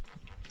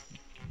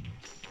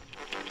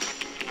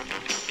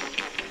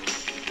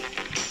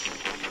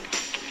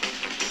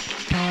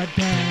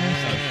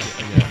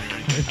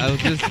Podcast. I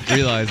was just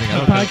realizing.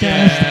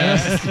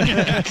 Podcast.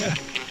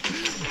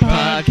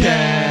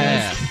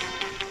 Podcast.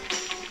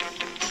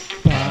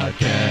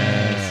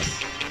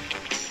 Podcast.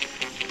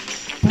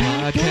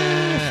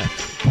 Podcast.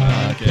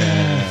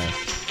 Podcast.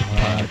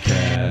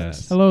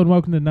 Podcast. Hello and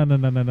welcome to No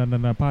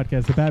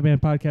Podcast, the Batman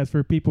podcast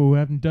for people who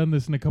haven't done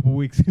this in a couple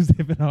weeks because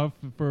they've been off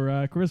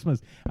for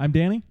Christmas. I'm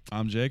Danny.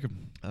 I'm Jacob.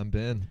 I'm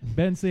Ben.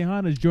 Ben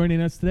Sehan is joining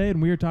us today,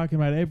 and we are talking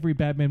about every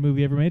Batman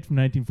movie ever made from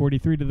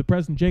 1943 to the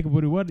present. Jacob,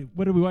 what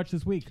did we watch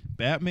this week?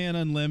 Batman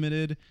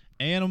Unlimited,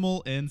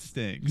 Animal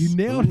Instincts. You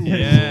nailed it.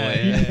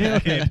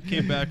 Yeah.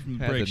 Came back from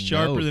the Had break the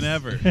sharper notes. than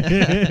ever.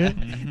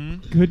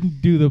 Mhm.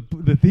 Couldn't do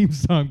the theme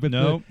song, but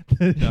Nope.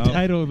 the Nope.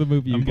 title of the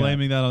movie. I'm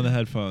blaming that on the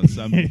headphones.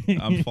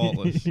 I'm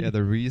faultless. Yeah,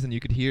 the reason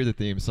you could hear the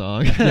theme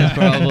song is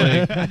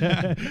probably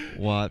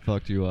what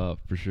fucked you up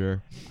for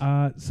sure.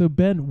 So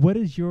Ben, what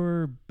is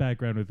your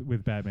background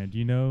with Batman? Do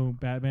you know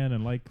Batman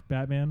and like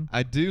Batman?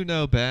 I do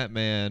know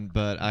Batman,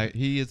 but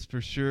he is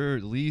for sure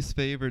least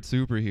favorite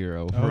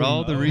superhero for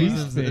all the least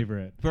reasons.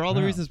 favorite. For all the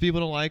Wow. reasons people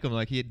don't like him,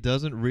 like he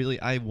doesn't really.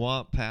 I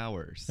want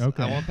powers.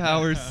 Okay. I want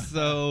powers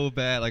so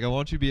bad. Like I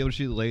want you to be able to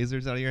shoot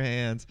lasers out of your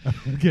hands.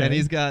 Okay. And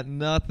he's got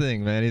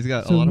nothing, man. He's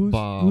got So a lot who's, of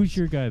bombs. Who's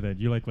your guy then?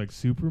 You like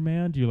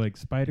Superman? Do you like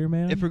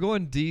Spider-Man? If we're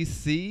going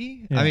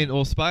DC, Yeah. I mean,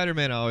 well,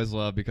 Spider-Man I always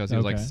loved because he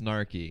was like Okay.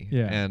 snarky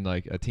Yeah. and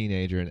like a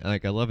teenager, and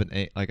like I love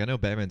it. Like I know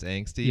Batman's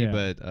angsty, Yeah.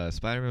 but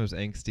Spider-Man was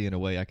angsty in a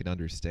way I can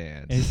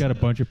understand. and he's got a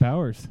bunch of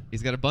powers.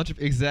 He's got a bunch of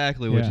which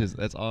Yeah. is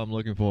that's all I'm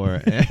looking for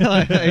in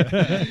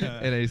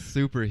a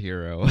superhero.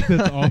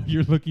 That's all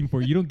you're looking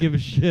for. You don't give a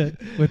shit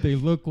what they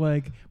look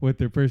like, what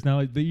their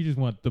personality. You just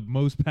want the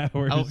most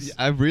powers.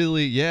 I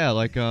really,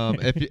 like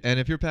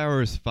if your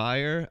power is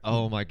fire,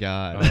 oh my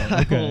god, Oh,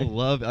 okay. I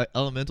love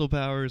elemental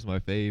power is my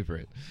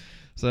favorite.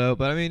 So,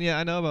 but I mean,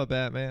 I know about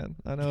Batman.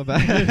 I know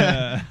about.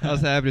 I was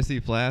happy to see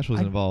Flash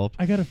was involved.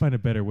 I gotta find a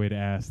better way to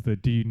ask the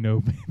 "Do you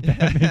know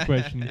Batman?"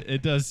 question.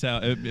 It does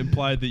sound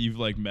implied that you've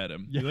like met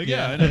him. Yeah. You're like,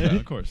 Yeah. I know that,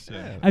 of course.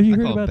 Yeah. Have you I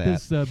heard call him about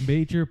Bat. this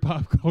major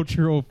pop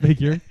cultural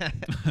figure?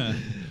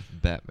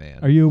 Batman.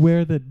 Are you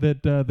aware that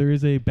there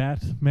is a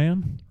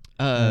Batman?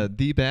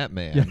 The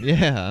Batman.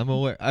 Yeah, I'm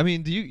aware. I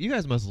mean, do you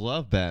guys must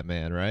love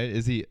Batman, right?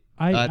 Is he?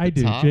 I the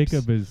do. tops?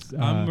 Jacob is.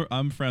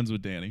 I'm friends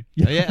with Danny.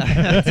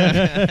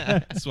 Yeah.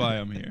 That's why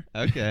I'm here.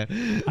 Okay.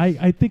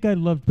 I think I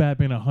loved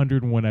Batman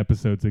 101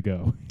 episodes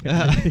ago.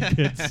 I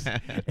think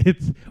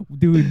it's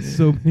doing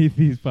so many of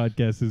these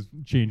podcasts has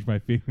changed my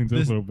feelings a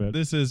little bit.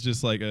 This is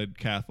just like a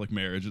Catholic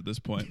marriage at this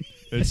point.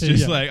 It's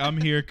just Yeah. like I'm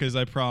here because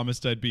I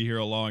promised I'd be here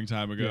a long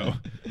time ago.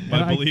 And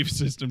My I- belief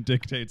system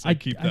dictates I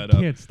keep that I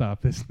up. can't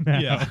stop this now.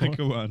 Yeah,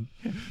 come on.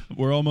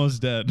 We're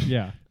almost dead.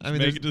 Yeah. I mean,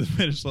 Make it to the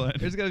finish line.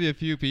 there's got to be a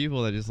few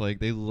people that just like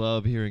they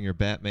love hearing your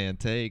Batman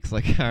takes.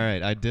 Like, all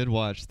right, I did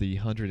watch the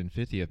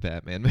 150th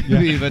Batman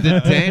movie, but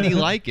did Danny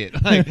like it?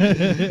 Like,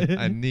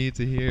 I need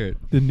to hear it.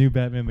 The new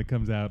Batman that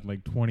comes out in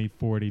like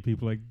 2040,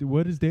 people are like,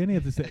 what does Danny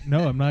have to say?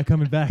 No, I'm not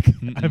coming back.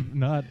 I'm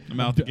not. I'm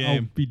out the I'll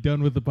game. be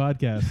done with the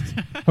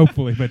podcast,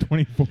 hopefully by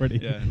 2040.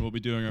 Yeah, and we'll be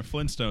doing our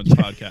Flintstones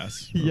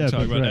podcast. We'll Yeah, talk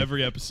that's about right.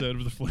 every episode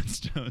of the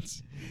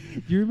Flintstones.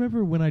 Do you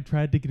remember when I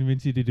tried to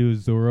convince you to do a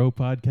Zorro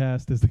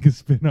podcast as like a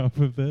spin-off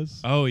of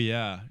this? Oh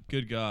yeah,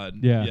 good God.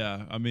 Yeah.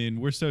 Yeah. I mean,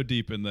 we're so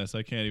deep in this,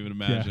 I can't even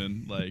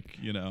imagine. Like,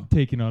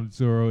 Taking on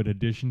Zorro in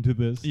addition to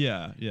this?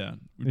 Yeah. We'd There's-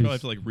 probably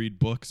have to like read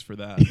books for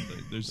that. Like,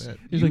 there's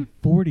There's like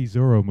 40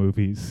 Zorro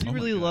movies. You Oh my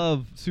really God.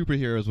 love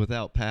superheroes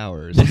without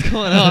powers. What's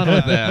going on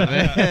with that,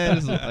 man?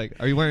 It's like,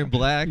 are you wearing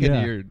black Yeah.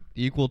 and you're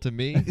equal to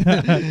me?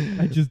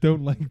 I just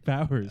don't like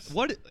powers.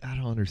 What? I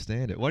don't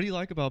understand it. What do you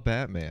like about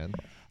Batman?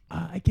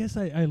 I guess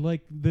I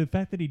like the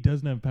fact that he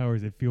doesn't have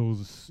powers. It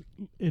feels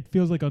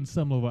like on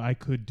some level I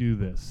could do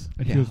this.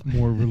 It Yeah. feels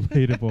more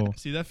relatable.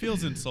 See, that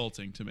feels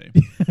insulting to me.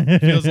 It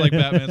feels like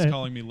Batman's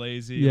calling me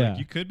lazy. Yeah. Like,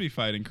 you could be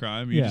fighting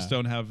crime. You Yeah. just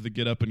don't have the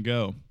get up and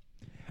go.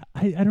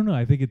 I don't know.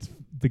 I think it's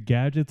the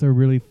gadgets are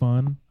really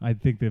fun. I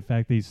think the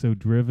fact that he's so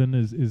driven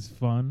is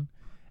fun.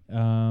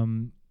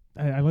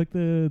 I like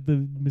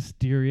the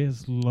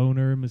mysterious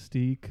loner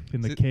mystique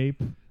in the See,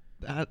 cape.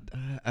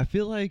 I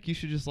feel like you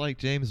should just like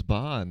James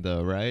Bond,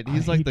 though, right? I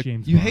He's like hate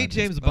James you Bond. hate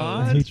James Oh, I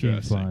Bond, hate James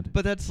interesting. Bond.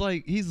 but that's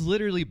like he's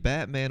literally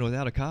Batman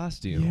without a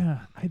costume.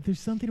 Yeah,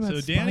 there's something about So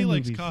spy Danny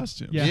likes movies.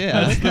 costumes. Yeah, Yeah.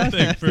 I like That's the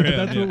thing costumes. for him.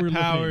 That's what we're looking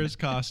at. Powers,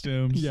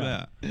 costumes.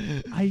 Yeah.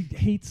 Yeah. I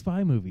hate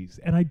spy movies,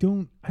 and I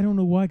don't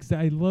know why. Because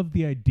I love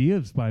the idea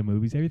of spy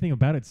movies. Everything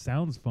about it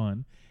sounds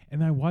fun,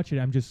 and I watch it.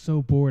 I'm just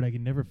so bored. I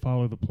can never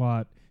follow the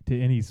plot to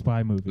any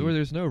spy movie. Where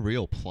there's no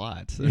real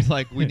plot. There's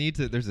like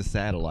there's a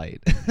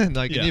satellite, and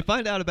like Yeah. and you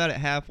find out about it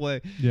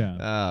halfway. Yeah.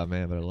 Oh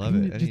man, but I love I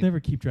it. just never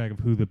keep track of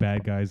who the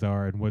bad guys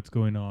are and what's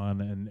going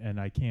on, and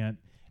I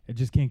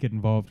just can't get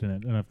involved in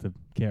it enough to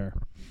care.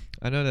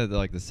 I know that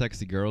like the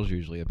sexy girl's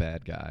usually a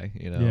bad guy.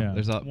 You know, Yeah.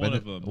 there's not One but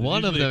of them.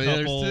 One of Usually them. a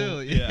Yeah, couple,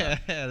 there's two. yeah.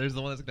 Yeah, there's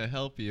the one that's gonna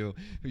help you,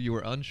 who you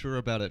were unsure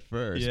about at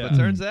first, Yeah. but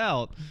turns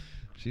out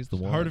she's the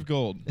one. Heart of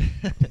gold.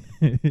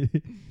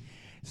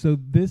 So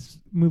this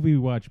movie we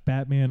watched,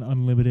 Batman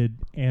Unlimited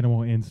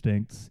Animal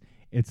Instincts.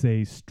 It's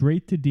a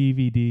straight to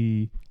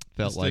DVD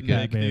felt Just like didn't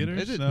it. make Batman.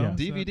 theaters. Is it No?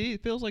 DVD?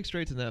 It feels like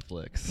straight to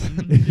Netflix.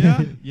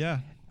 Yeah.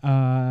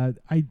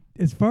 I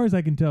as far as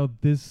I can tell,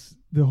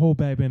 the whole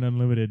Batman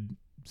Unlimited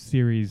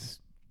series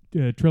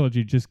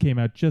trilogy just came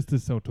out just to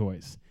sell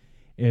toys.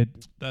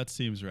 That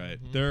seems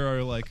right. Mhm. There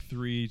are like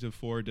 3 to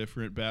 4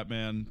 different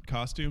Batman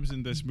costumes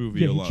in this movie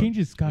Yeah, alone. he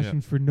changes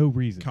costumes for no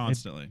reason.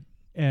 Constantly.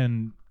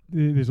 And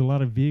there's a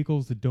lot of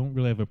vehicles that don't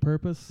really have a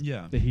purpose.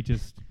 Yeah. That he At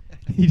just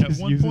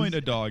one uses. point, a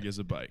dog is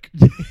a bike.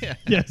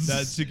 Yes.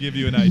 That's to give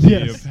you an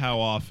idea Yes. of how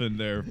often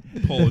they're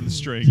pulling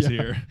strings Yeah.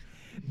 here.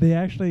 They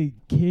actually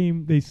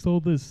they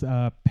sold this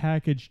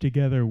package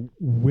together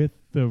with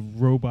the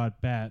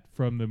robot bat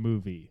from the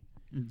movie.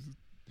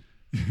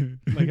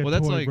 Like a Well,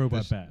 that's toy like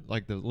robot bat.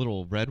 like the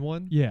little red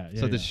one. Yeah, yeah.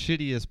 So the yeah.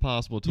 shittiest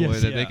possible toy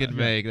Yes. that they Yeah, could yeah.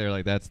 make, they're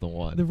like, that's the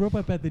one. The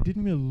robot bat that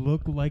didn't really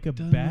look like a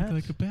Doesn't bat.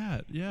 look like a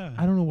bat. Yeah.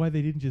 I don't know why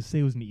they didn't just say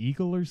it was an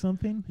eagle or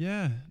something.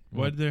 Yeah.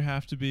 Why did there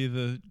have to be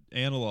the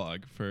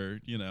analog for,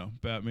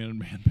 Batman and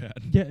Man-Bat?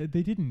 Yeah,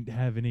 they didn't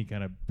have any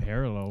kind of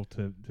parallel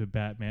to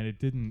Batman. It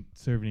didn't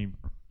serve any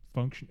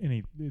function,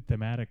 any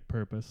thematic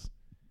purpose.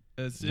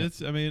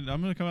 It's. I mean, I'm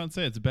gonna come out and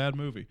say it's a bad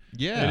movie.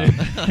 Yeah.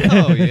 They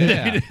Oh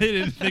yeah. they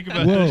didn't think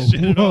about Whoa, this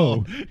shit at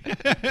all.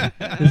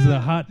 This is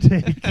a hot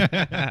take.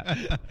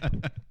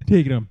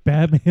 Taking on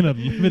Batman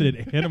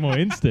Unlimited Animal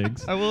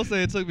Instincts. I will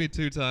say it took me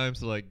 2 times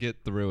to like get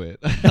through it.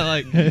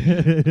 Like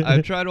I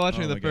tried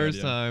watching Oh it the my God, first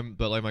yeah. time,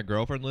 but like my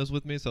girlfriend lives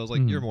with me, so I was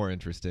like, Mhm. "You're more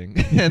interesting."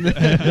 And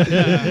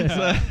then,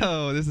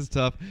 so this is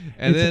tough.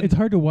 And then it's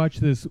hard to watch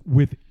this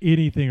with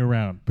anything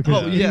around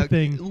because Oh, yeah,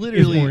 anything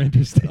literally. is more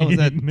interesting. Oh, is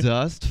that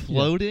dust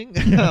floating?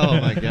 Oh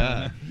my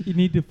god. You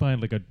need to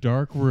find like a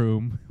dark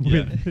room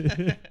Yeah.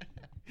 with.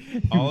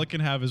 All it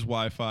can have is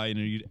Wi-Fi, and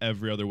you need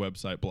every other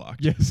website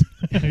blocked. Yes,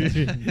 that's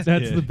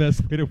Yeah. the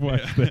best way to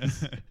watch Yeah.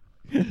 this.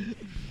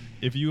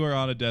 If you are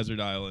on a desert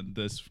island,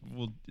 this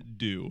will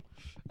do.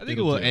 I think it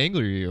It'll will do.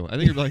 anger you. I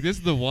think you're like, this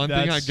is the one thing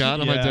I That's- got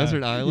on my yeah.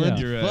 desert island.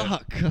 Yeah. You're right.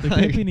 Fuck. There Like-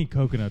 can't be any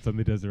coconuts on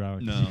the desert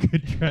island. 'cause No. You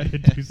could try to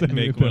do something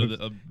Make with one of those.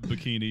 the, a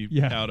bikini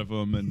Yeah. out of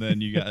them, and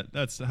then you got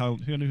that's how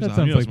who knows That how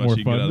sounds much like more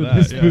you can fun get than out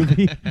of this that.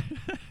 movie.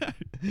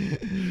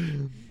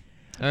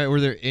 All right,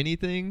 were there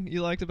anything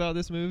you liked about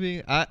this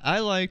movie? I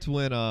liked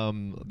when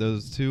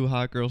those 2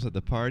 hot girls at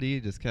the party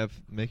just kept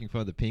making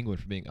fun of the penguin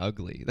for being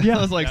ugly. That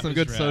Yeah. was like That some was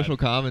good rad. social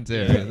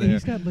commentary Yeah. in there.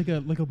 He's got like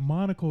a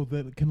monocle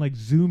that can like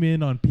zoom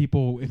in on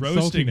people Roasting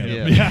insulting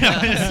him. him.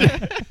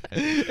 Yeah.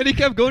 And he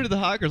kept going to the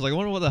hot girls. Like, I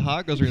wonder what the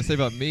hot girls are going to say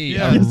about me,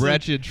 Yeah. a Yes.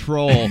 wretched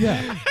troll.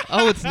 Yeah.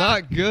 Oh, it's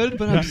not good,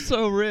 but I'm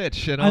so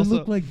rich. And I also,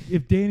 look like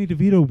if Danny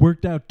DeVito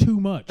worked out too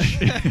much.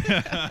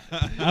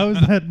 How is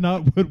that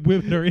not what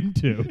women are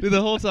into? dude,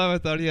 the whole time I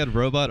thought he had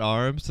robot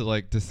arms to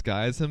like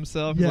disguise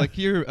himself. He's Yeah. like,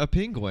 you're a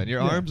penguin.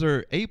 Your Yeah. arms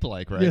are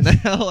ape-like right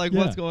Yes. now. Like, Yeah.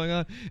 what's going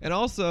on? And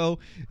also,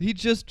 he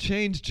just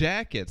changed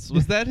jackets.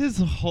 Was that his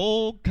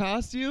whole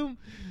costume?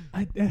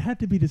 It had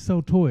to be to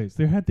sell toys.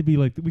 There had to be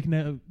like we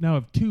can now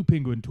have 2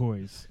 penguin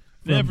toys.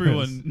 from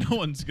Everyone, this. no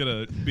one's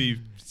gonna be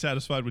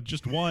satisfied with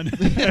just one. you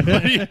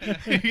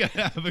gotta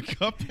have a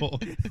couple.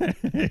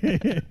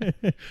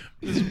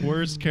 This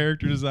worst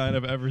character design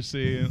I've ever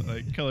seen.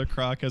 Like Killer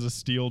Croc has a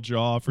steel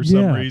jaw for some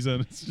Yeah.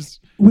 reason. It's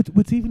just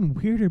What's even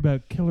weirder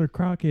about Killer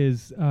Croc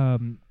is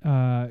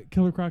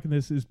Killer Croc in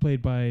this is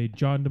played by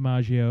John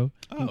DiMaggio.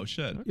 oh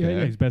shit. Yeah,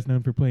 Okay. he's best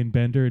known for playing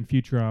Bender in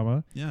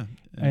Futurama. Yeah.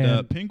 And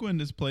And- Penguin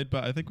is played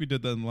by I think we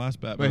did that in the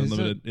last Batman Wait, is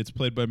Unlimited. It's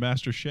played by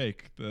Master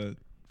Shake,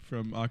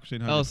 from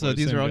Aquataine High. Oh, so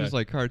these same are all guy. just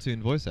like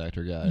cartoon voice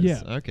actor guys.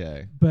 Yeah.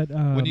 Okay. But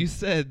When you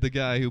said the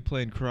guy who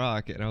played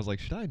Croc, and I was like,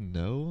 should I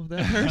know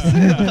that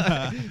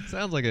person?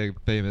 Sounds like a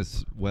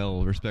famous,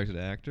 well-respected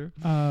actor.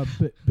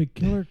 but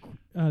Killer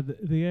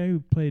the guy who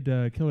played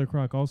Killer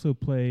Croc also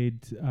played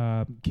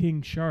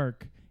King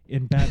Shark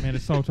in Batman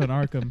Assault on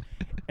Arkham,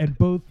 and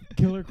both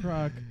Killer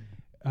Croc,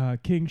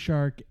 King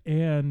Shark,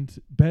 and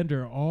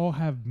Bender all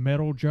have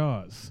metal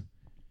jaws.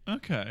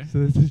 Okay. So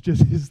this is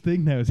just his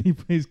thing now. Is he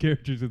plays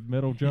characters with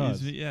metal jaws?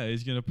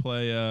 He's gonna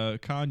play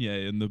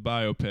Kanye in the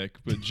biopic,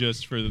 but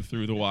just for the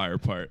through the wire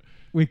part.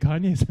 Wait,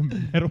 Kanye's a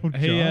metal jaw.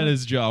 He had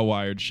his jaw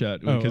wired shut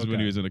Oh, because when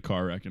okay. he was in a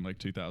car wreck in like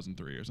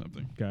 2003 or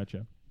something.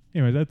 Gotcha.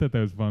 Anyways, I thought that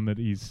was fun that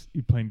he's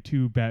playing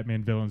 2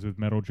 Batman villains with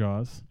metal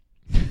jaws.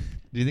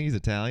 Do you think he's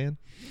Italian?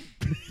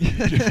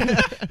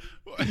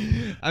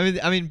 I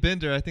mean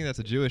Bender. I think that's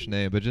a Jewish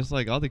name, but just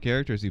like all the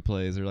characters he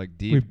plays are like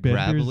deep, Wait,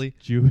 Bender's gravelly.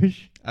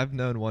 Jewish? I've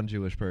known one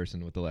Jewish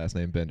person with the last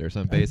name Bender,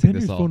 so I'm basing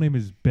Bender's this full all. name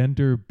is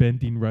Bender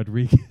Bending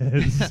Rodriguez. No,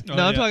 Oh, I'm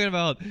yeah. talking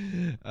about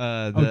the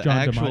Oh, John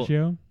actual.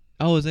 DiMaggio?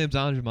 Oh, his name's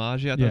John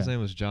DiMaggio. I thought Yeah. his name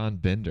was John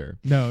Bender.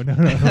 No.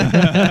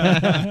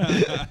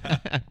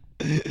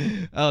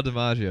 Oh,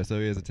 DiMaggio. So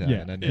he is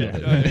Italian. Yeah. I knew Yeah,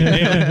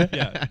 it.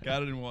 yeah,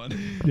 got it in one.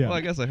 Yeah. Well,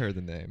 I guess I heard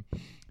the name.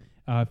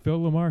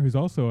 Phil Lamar, who's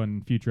also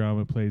on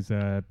Futurama, plays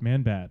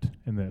Man-Bat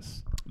in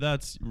this.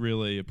 That's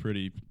really a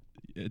pretty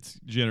it's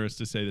generous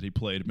to say that he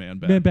played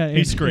Man-Bat. Man-Bat He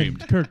and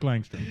screamed. Kirk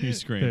Langstrom. He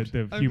screamed.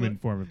 The I'm human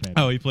like- form of Man.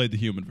 Oh, he played the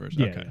human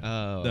version. Yeah, Okay.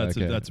 yeah. Oh, That's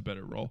okay. that's a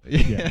better role.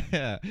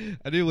 Yeah.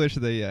 I do wish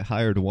they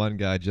hired one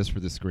guy just for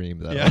the scream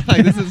though. Yeah.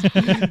 Like, this is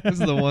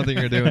the one thing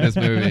you're doing in this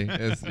movie.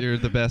 Is you're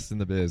the best in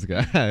the biz,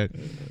 guy.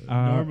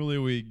 Normally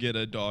we get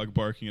a dog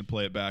barking and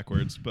play it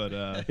backwards, but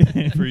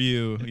for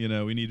you,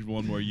 we needed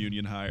one more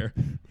union hire.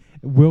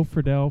 Will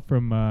Friedle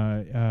from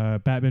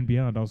Batman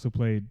Beyond also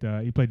played.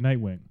 He played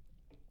Nightwing.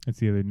 That's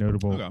the other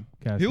notable Okay.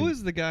 casting. Who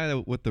was the guy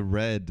with the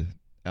red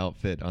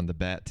outfit on the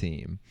Bat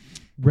team?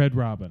 Red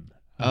Robin?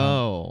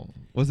 Oh,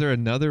 was there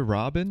another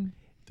Robin?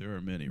 There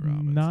are many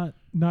Robins.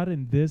 Not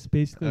in this.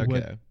 Basically, Okay.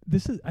 what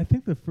this is. I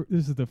think this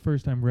is the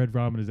first time Red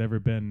Robin has ever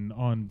been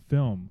on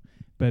film.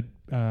 But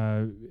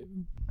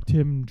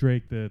Tim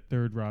Drake, the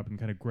third Robin,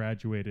 kind of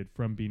graduated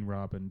from being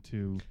Robin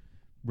to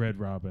Red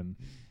Robin,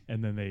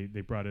 and then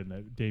they brought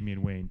in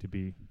Damian Wayne to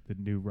be the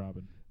new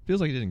Robin. Feels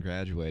like he didn't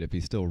graduate if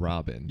he's still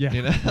Robin. Yeah.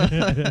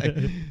 Like,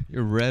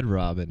 you're Red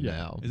Robin Yeah.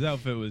 now. His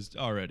outfit was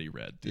already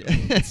red. Too.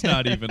 Yeah. It's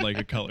not even like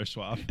a color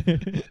swap.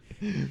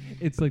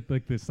 It's like the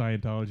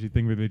Scientology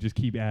thing where they just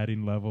keep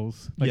adding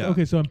levels. Like, Yeah.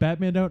 okay, so I'm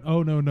Batman out.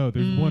 Oh no,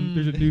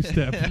 there's a new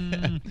step.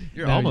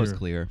 You're Now almost you're-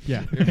 clear.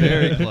 Yeah, You're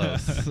very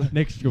close.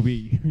 Next you'll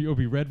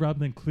be Red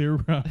Robin, then Clear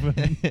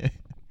Robin.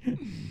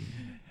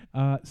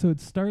 So it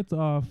starts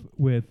off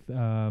with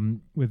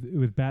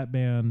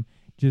Batman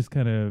just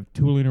kind of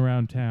tooling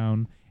around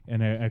town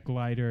and a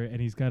glider,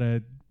 and he's got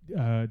a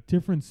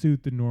different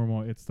suit than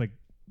normal. It's like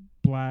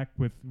black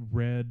with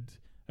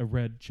a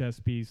red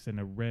chest piece and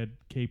a red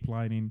cape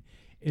lining.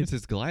 It's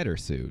his glider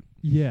suit,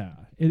 Yeah,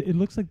 it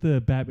looks like the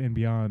Batman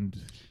Beyond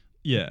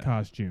Yeah.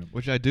 costume.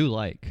 which I do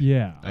like.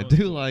 Yeah, I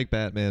do like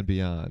Batman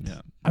Beyond.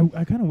 Yeah.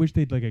 I kind of wish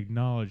they'd like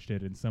acknowledged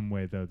it in some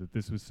way though, that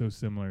this was so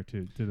similar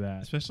to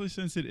that. Especially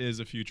since it is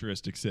a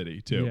futuristic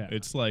city too. Yeah.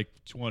 It's like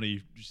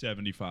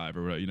 2075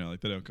 or whatever, like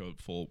they don't go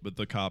full, but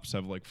the cops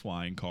have like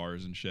flying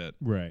cars and shit.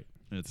 Right.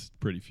 It's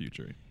pretty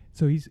futury.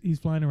 So he's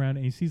flying around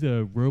and he sees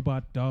a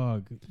robot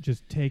dog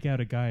just take out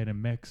a guy in a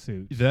mech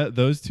suit.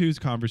 Those two's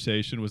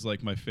conversation was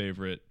like my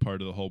favorite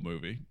part of the whole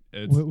movie.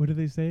 It's What do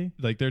they say?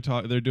 like they're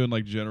doing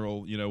like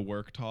general,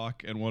 work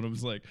talk, and one of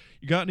them's like,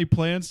 "You got any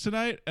plans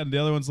tonight?" And the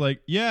other one's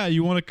like, "Yeah,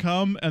 you want to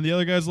come?" And the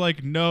other guy's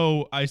like,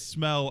 "No, I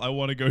smell. I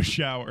want to go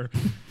shower."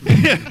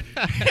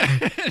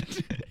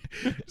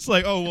 It's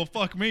like, oh well,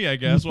 fuck me, I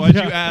guess. Why'd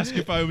you ask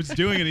if I was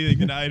doing anything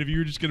tonight? If you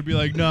were just gonna be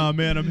like, "Nah,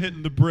 man, I'm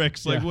hitting the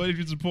bricks." Like, Yeah. what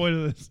is the point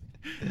of this?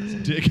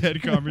 It's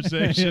dickhead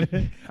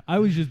conversation. I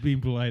was just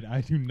being polite.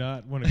 I do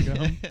not want to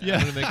come. Yeah.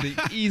 I'm gonna make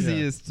the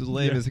easiest,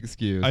 lamest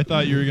excuse. I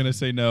thought you were gonna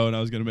say no, and I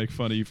was gonna make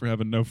fun of you for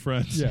having no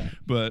friends. Yeah.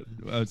 But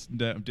it's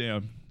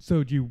damn.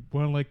 So do you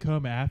want to like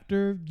come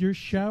after your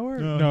shower?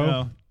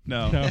 No.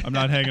 I'm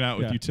not hanging out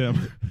with Yeah. you,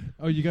 Tim.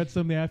 Oh, you got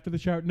something after the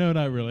shower? No,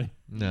 not really.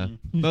 No,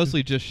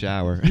 mostly just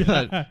shower.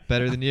 Yeah.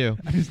 Better than you.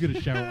 I'm just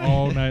gonna shower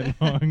all night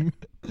long.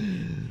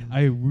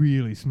 I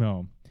really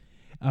smell.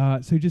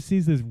 So he just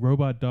sees this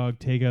robot dog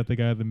take out the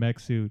guy with the mech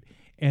suit,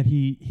 and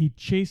he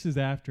chases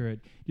after it,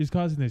 just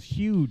causing this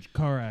huge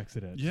car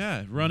accident.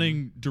 Yeah,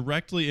 running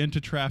directly into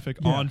traffic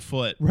Yeah. on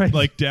foot, Right.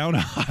 like down a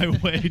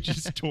highway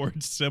just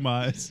towards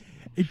semis.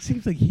 It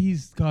seems like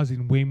he's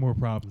causing way more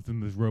problems than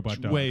this robot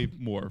dog. Way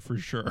more for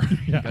sure.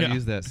 Yeah. Gotta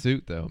use that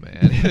suit though, man.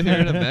 If you're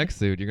in a mech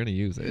suit, you're gonna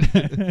use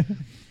it.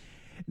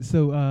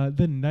 So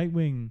then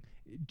Nightwing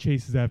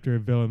chases after a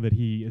villain that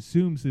he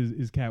assumes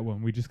is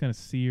Catwoman. We just kind of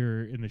see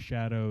her in the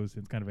shadows.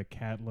 It's kind of a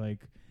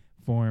cat-like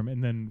form.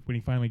 And then when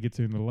he finally gets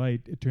her in the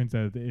light, it turns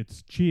out that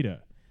it's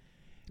Cheetah.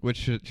 Which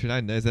should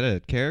I know? Is that a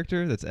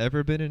character that's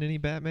ever been in any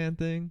Batman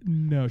thing?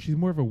 No, she's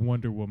more of a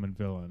Wonder Woman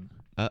villain.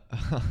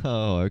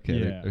 Oh, okay.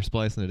 Yeah. They're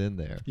splicing it in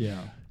there.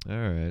 Yeah. All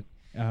right.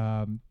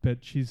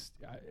 But she's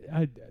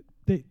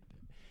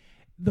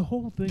the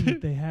whole thing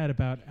that they had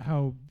about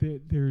how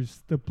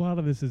there's the plot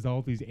of this is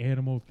all these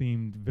animal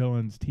themed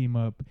villains team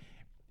up.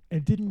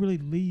 It didn't really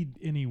lead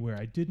anywhere.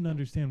 I didn't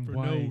understand For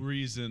why. no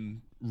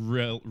reason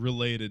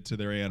related to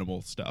their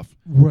animal stuff.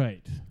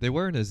 Right. They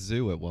were in a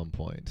zoo at one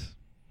point.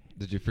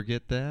 Did you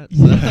forget that?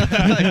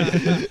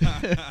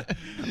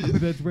 Oh,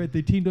 that's right.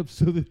 They teamed up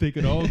so that they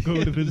could all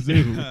go to the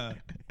zoo.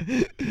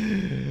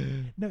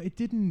 No, it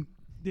didn't.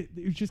 It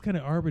was just kind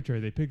of arbitrary.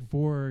 They picked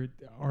 4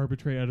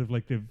 arbitrary out of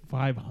like the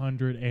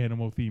 500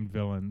 animal themed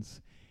villains,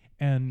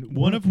 and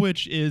One of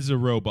which is a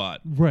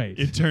robot. right.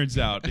 It turns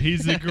out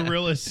he's a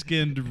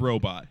gorilla-skinned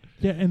robot.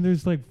 Yeah, and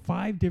there's like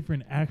 5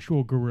 different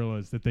actual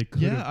gorillas that they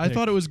could. Yeah, I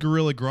thought it was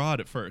Gorilla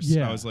Grodd at first.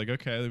 Yeah. I was like,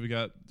 okay, we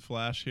got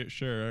Flash here.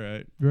 Sure, all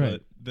right. Right.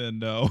 But then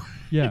no.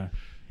 Yeah,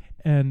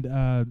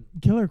 and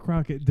Killer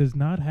Croc does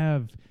not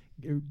have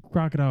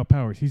crocodile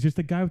powers. He's just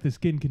a guy with a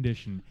skin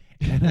condition.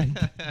 And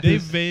They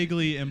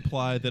vaguely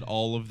imply that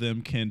all of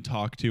them can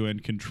talk to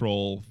and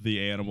control the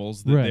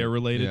animals that Right. they're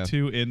related Yeah.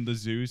 to in the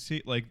zoo.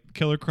 Like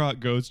Killer Croc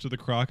goes to the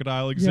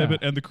crocodile exhibit,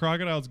 Yeah. and the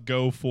crocodiles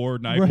go for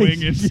Right.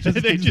 Nightwing instead.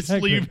 Yes, They just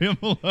exactly. leave him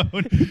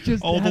alone. he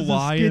just all has the a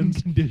skin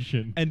lions.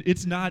 condition. And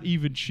it's not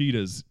even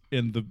cheetahs.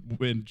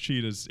 in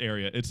Cheetah's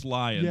area. It's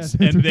lions,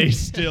 Yeah, and they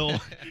still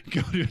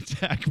go to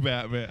attack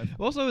Batman.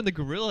 Also, in the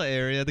gorilla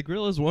area, the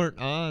gorillas weren't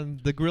on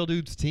the gorilla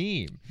dude's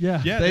team.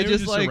 Yeah. Yeah, they were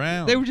just just like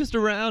around. they were just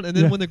around, and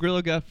then Yeah. when the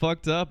gorilla got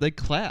fucked up, they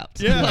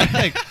clapped. Yeah.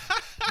 like,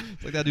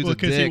 it's like that dude's Well, a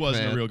because dick, he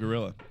wasn't man. a real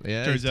gorilla.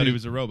 Yeah, Turns he's out he too-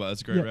 was a robot.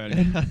 That's a great Yeah, writing.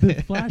 and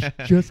the Flash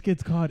just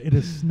gets caught in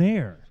a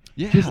snare.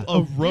 Yeah, Just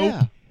A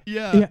rope.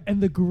 Yeah. Yeah,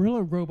 and the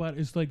gorilla robot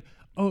is like,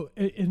 oh,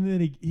 and then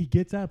he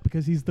gets out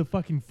because he's the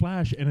fucking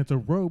Flash, and it's a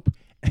rope,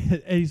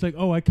 and he's like,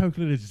 oh, I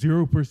calculated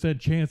 0%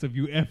 chance of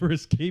you ever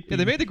escaping. Yeah,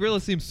 they made the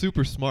gorilla seem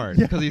super smart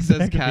Yeah, because he says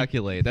exactly.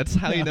 calculate. That's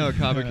how you know a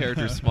comic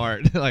character's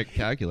smart. Like,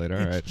 calculate, all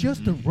It's right.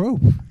 just a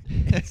rope.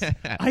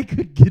 I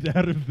could get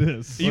out of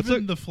this.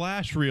 Even the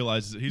Flash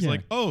realizes it. He's Yeah.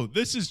 like, "Oh,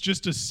 this is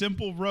just a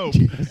simple rope,"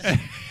 Yes. and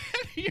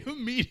he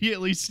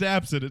immediately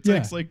snaps it. It Yeah.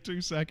 takes like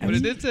 2 seconds. But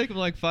it did take him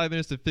like 5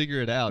 minutes to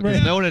figure it out because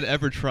Right. no one had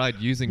ever tried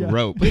using Yeah.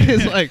 rope.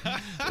 It's like,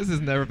 this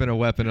has never been a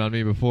weapon on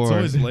me before.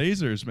 It's always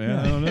lasers, man.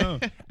 I don't know.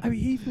 I mean,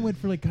 he even went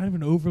for like kind of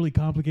an overly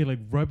complicated, like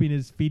rubbing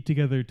his feet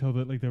together till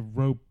the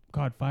rope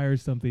caught fire or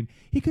something.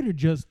 He could have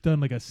just done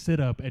like a sit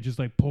up and just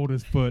like pulled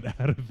his foot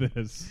out of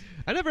this.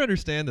 I never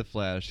understand the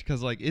Flash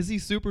because, like, is he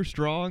super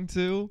strong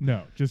too?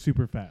 No, just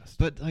super fast.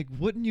 But, like,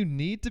 wouldn't you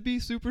need to be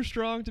super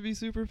strong to be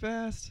super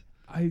fast?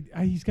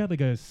 He's got like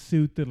a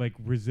suit that like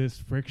resists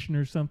friction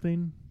or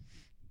something.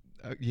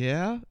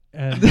 Yeah.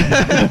 And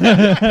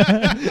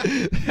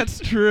That's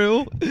true.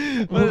 what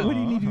do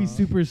you need to be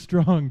super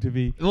strong to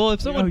be? Well,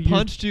 if someone you're-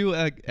 punched you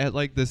at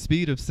like the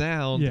speed of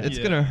sound, Yeah. it's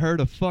Yeah. gonna hurt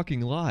a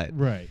fucking lot.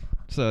 Right.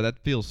 So that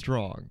feels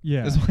strong.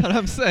 Yeah. Is what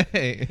I'm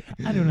saying.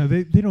 I don't know.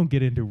 They don't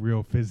get into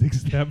real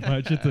physics that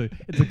much.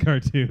 It's a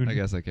cartoon. I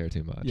guess I care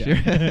too much.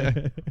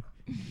 Yeah.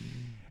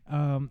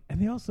 And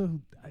they also,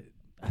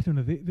 I don't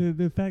know,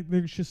 the fact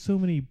there's just so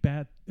many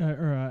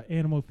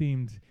animal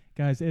themed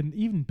guys, and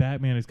even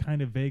Batman is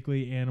kind of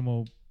vaguely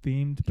animal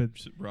themed, but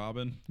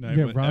Robin,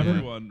 Robin.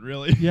 everyone,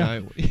 really.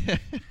 Yeah.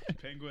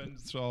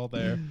 Penguins all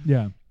there.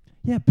 yeah,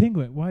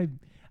 Penguin. Why?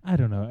 I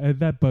don't know.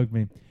 That bugged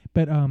me.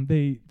 But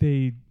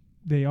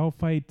they all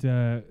fight.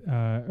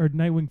 Or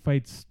Nightwing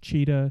fights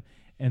Cheetah,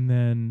 and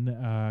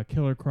then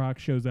Killer Croc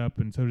shows up,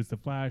 and so does the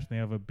Flash. And they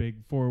have a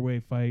big 4-way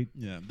fight.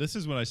 Yeah, this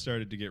is when I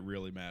started to get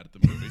really mad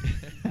at the movie.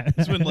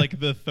 It's when like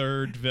the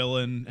third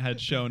villain had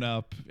shown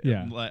up.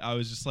 Yeah. And, like, I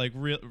was just like,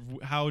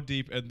 how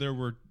deep? And there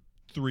were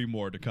 3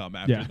 more to come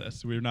after Yeah.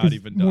 this. We're not 'Cause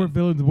even done. more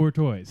villains, more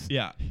toys.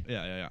 Yeah.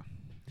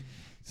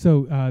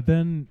 So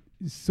then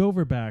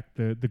Silverback,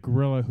 the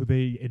gorilla who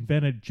they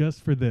invented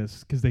just for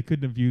this, because they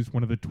couldn't have used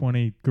one of the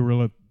 20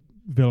 gorilla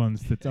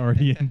villains that's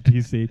already in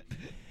DC.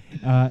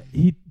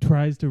 He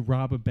tries to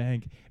rob a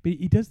bank, but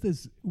he does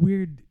this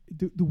weird.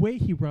 The way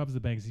he robs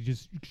the bank is he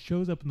just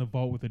shows up in the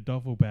vault with a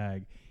duffel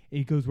bag. And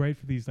he goes right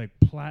for these like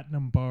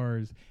platinum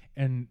bars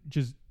and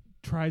just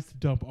tries to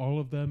dump all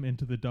of them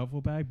into the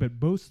duffel bag, but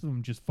most of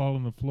them just fall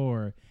on the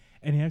floor.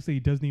 And he actually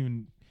doesn't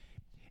even.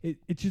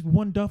 It's just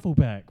one duffel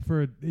bag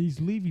he's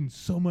leaving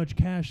so much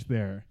cash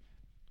there.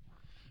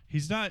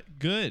 He's not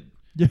good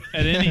Yeah.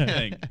 at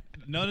anything.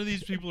 None of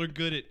these people are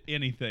good at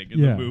anything in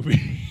Yeah. the movie.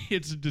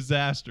 It's a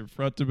disaster,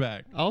 front to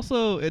back.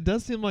 Also, it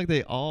does seem like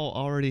they all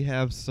already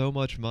have so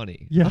much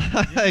money. Yeah.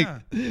 Like, Yeah.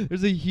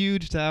 there's a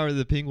huge tower that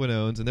the Penguin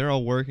owns, and they're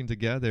all working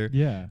together.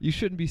 Yeah. You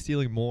shouldn't be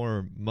stealing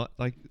more.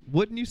 Like,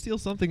 wouldn't you steal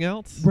something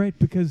else? Right,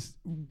 because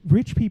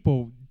rich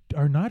people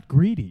are not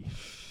greedy.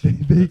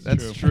 They-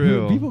 That's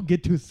true. When people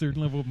get to a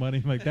certain level of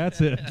money, like that's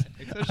it.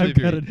 Especially I've if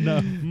you're- got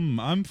enough.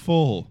 I'm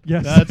full.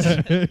 Yes.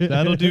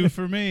 That'll do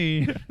for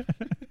me.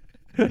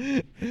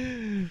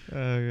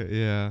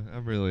 Yeah, I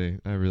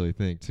really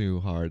think too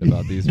hard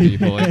about these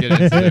people and get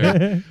into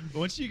their.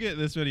 Once you get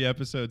this many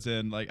episodes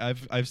in, like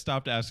I've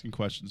stopped asking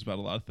questions about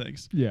a lot of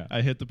things. Yeah.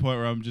 I hit the point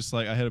where I'm just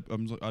like,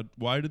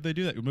 why did they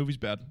do that? The movie's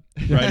bad.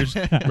 Writers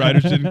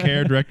didn't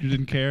care. Director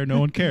didn't care. No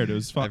one cared. It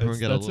was fine. Everyone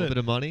got a That's little it. bit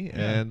of money,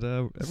 Yeah. and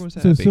everyone's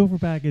So happy.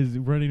 Silverback is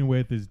running away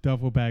with his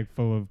duffel bag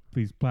full of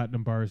these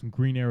platinum bars, and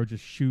Green Arrow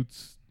just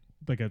shoots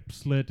like a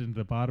slit into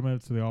the bottom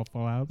of it, so they all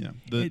fall out. Yeah.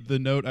 The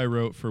note I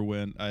wrote for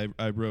when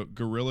I wrote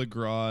Gorilla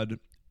Grodd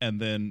and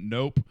then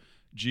nope,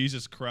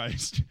 Jesus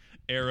Christ,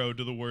 arrow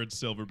to the word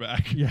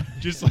Silverback. Yeah.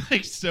 Just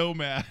like so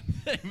mad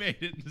they made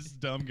it this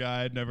dumb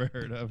guy I'd never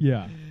heard of.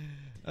 Yeah.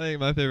 I think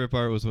my favorite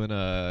part was when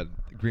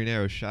Green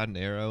Arrow shot an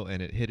arrow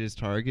and it hit his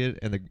target,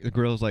 and the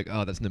girl's like,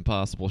 "Oh, that's an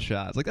impossible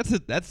shot." It's like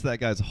that's that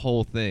guy's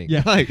whole thing.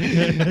 Yeah. Like, you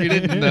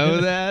didn't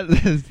know that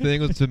his thing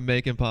was to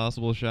make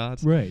impossible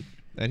shots. Right.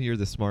 And you're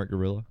the smart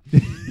gorilla.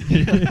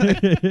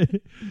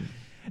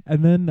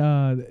 And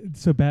then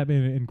so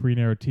Batman and Green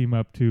Arrow team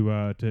up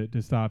to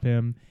stop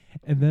him.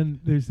 And then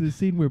there's this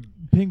scene where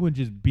Penguin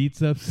just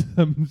beats up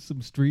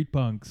some street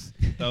punks.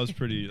 That was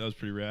pretty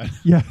rad.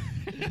 Yeah.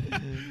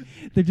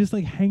 They're just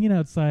like hanging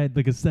outside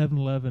like a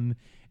 7-Eleven,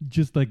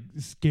 just like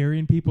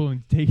scaring people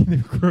and taking their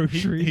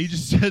groceries. He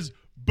just says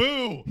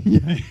boo.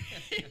 Yeah.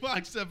 He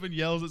walks up and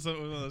yells at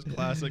someone with one of those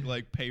classic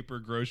like paper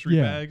grocery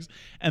Yeah. bags,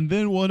 and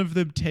then one of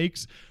them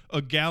takes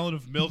a gallon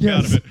of milk Yes.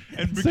 out of it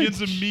and It's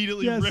begins like,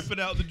 immediately yes. ripping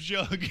out the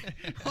jug.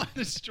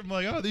 I'm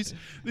like, oh,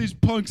 these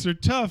punks are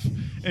tough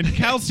and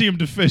calcium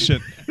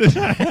deficient.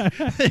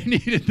 They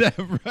needed that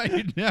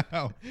right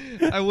now.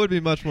 I would be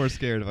much more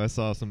scared if I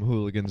saw some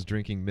hooligans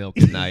drinking milk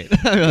tonight.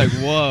 I'd be like,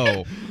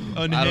 whoa.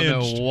 I don't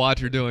Unhinged. know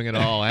what you're doing at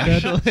all,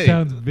 That actually.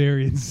 sounds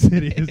very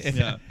insidious.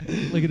 Yeah.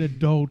 Like an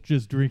adult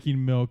just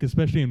drinking milk,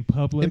 especially in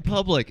public. in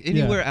public,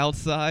 anywhere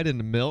outside in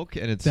the milk,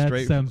 and it's that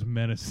straight. sounds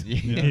menacing.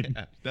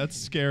 Yeah. That's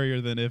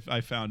scarier than if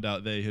I found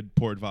out they had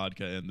poured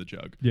vodka in the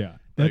jug. Yeah, Like,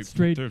 that's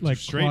straight they're like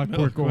straight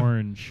Clockwork milk.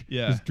 Orange.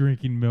 Yeah. Just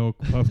drinking milk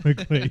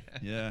publicly.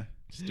 Yeah.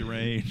 It's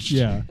deranged.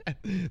 Yeah.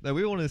 Now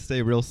we want to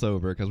stay real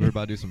sober because we're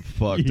about to do some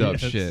fucked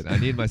up Yes. shit. I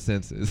need my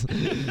senses.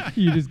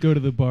 You just go to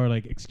the bar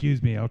like,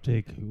 excuse me, I'll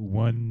take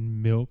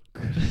one milk.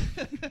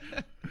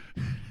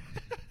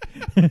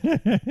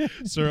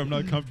 Sir, I'm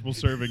not comfortable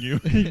serving you.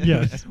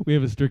 Yes, we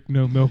have a strict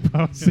no milk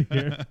policy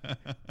here.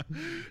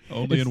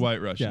 Only It's- in White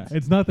Yeah, Russians.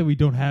 it's not that we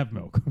don't have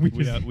milk. We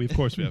just- have, of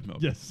course we have milk.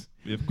 Yes.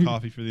 We have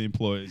coffee for the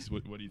employees.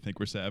 What do you think?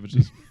 We're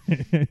savages?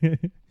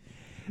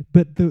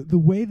 But the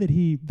way that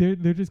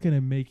they're just kind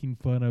of making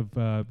fun of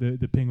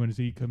the penguin as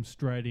he comes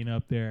striding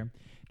up there,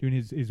 doing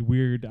his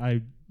weird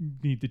I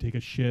need to take a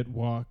shit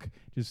walk,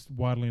 just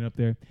waddling up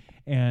there,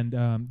 and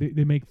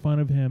they make fun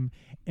of him,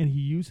 and he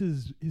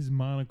uses his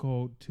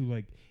monocle to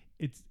like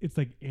it's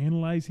like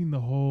analyzing the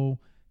whole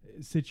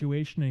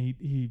situation, and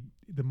he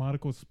the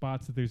monocle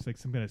spots that there's like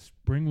some kind of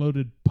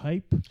spring-loaded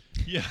pipe.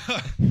 Yeah.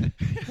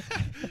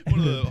 One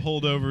of the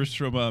holdovers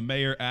from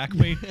Mayor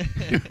Acme,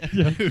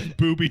 who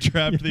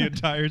booby-trapped the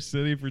entire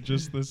city for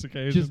just this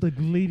occasion. Just like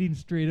leading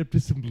straight up to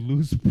some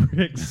loose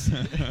bricks.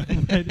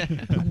 Right?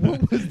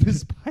 What was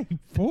this pipe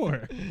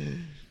for?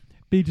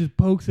 He just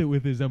pokes it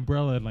with his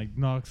umbrella and like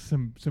knocks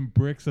some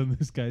bricks on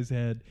this guy's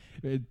head,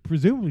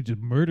 presumably just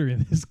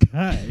murdering this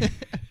guy.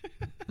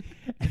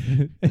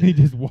 And he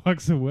just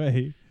walks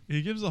away.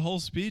 He gives a whole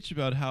speech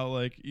about how,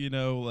 like, you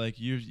know, like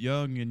you're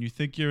young and you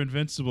think you're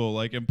invincible,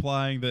 like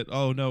implying that,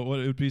 oh no,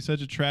 it would be such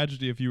a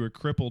tragedy if you were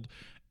crippled.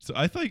 So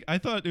I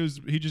thought it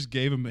was he just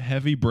gave him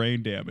heavy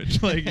brain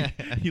damage. Like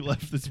he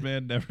left this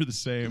man never the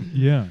same.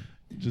 Yeah.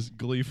 Just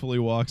gleefully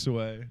walks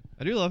away.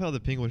 I do love how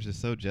the penguin's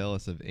just so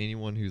jealous of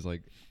anyone who's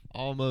like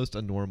almost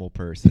a normal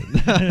person.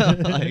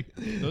 Like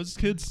Those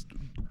kids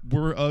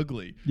were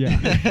ugly. Yeah.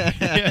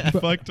 He had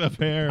fucked up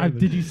hair.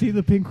 Did you see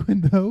the penguin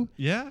though?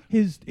 Yeah.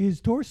 His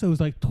torso is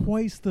like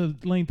twice the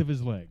length of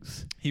his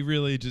legs. He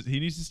really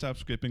he needs to stop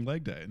skipping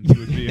leg day. And he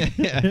would be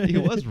yeah, he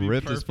was be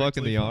ripped as fuck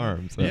in perfectly the fine.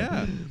 arms. So.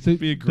 Yeah. So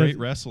Be a great does-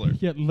 wrestler.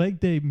 Yeah, leg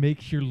day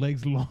makes your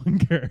legs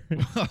longer.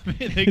 I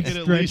mean, they It could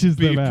at stretches least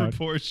be them out.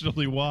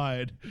 proportionally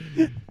wide.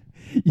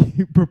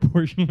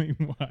 Proportionally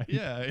wide.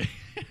 Yeah.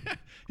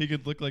 He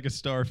could look like a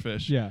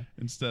starfish Yeah.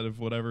 instead of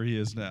whatever he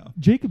is now.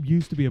 Jacob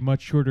used to be a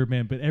much shorter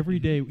man, but every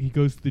day he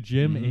goes to the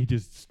gym and he Mhm.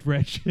 just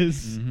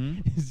stretches.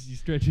 He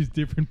stretches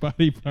different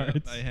body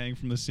parts. I hang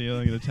from the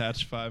ceiling and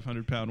attach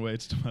 500-pound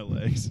weights to my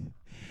legs.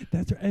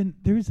 That's right. And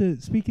there's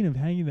speaking of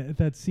hanging,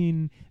 that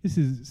scene, this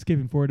is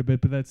skipping forward a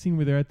bit, but that scene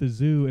where they're at the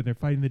zoo and they're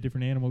fighting the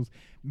different animals,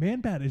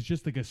 Man-Bat is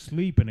just like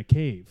asleep in a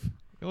cave.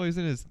 Oh, he's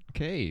in his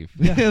cave.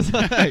 Yeah.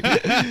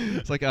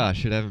 it's like, oh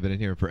shit, I haven't been in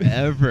here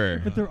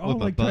forever. But they're all With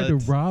my like trying to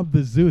buds. rob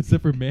the zoo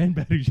except for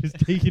Man-Bat who's just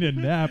taking a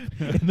nap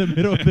in the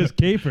middle of this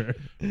caper.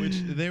 Which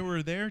they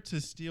were there to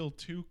steal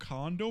 2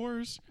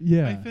 condors.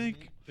 Yeah. I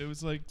think it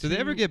was like. Did they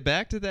ever 2 get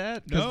back to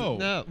that? 'Cause No.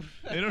 No.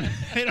 They don't.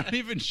 They don't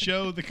even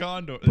show the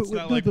condor. But It's with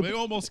not the- like the- they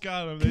almost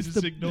got him. They 'Cause just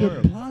the ignore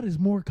the him. plot is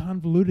more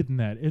convoluted than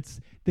that.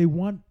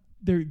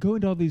 They're going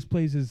to all these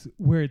places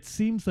where it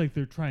seems like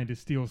they're trying to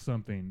steal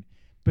something,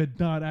 but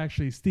not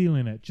actually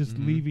stealing it, just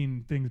Mhm.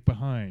 leaving things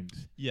behind.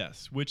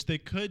 Yes, which they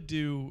could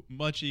do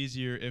much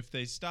easier if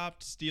they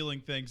stopped stealing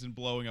things and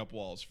blowing up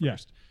walls Yeah.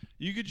 first.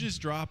 You could just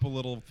drop a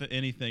little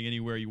anything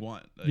anywhere you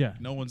want. Like, Yeah.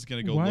 no one's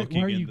gonna go Why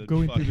looking are in you the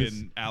going through this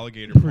fucking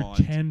alligator pond.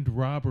 Pretend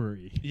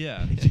robbery.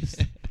 Yeah.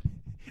 Just-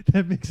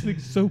 that makes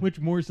things so much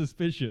more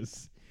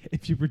suspicious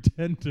if you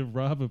pretend to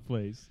rob a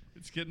place.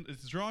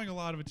 It's drawing a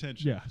lot of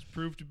attention. Yeah. It's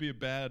proved to be a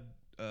bad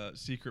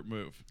secret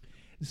move.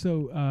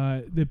 So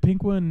the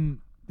pink one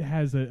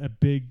has a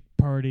big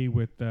party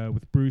with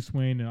Bruce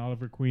Wayne and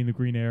Oliver Queen, the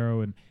Green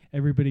Arrow, and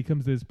everybody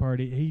comes to this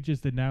party. He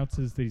just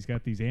announces that he's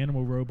got these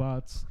animal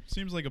robots.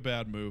 Seems like a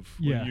bad move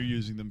Yeah. when you're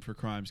using them for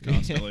crimes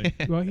constantly.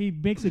 Well, he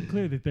makes it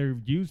clear that they're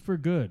used for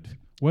good.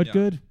 What Yeah.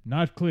 good?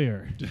 Not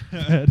clear.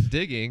 But-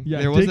 Digging. Yeah,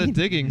 there was digging. a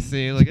digging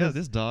scene. Like, oh, Yes.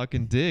 this dog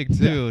can dig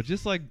too,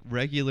 just like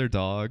regular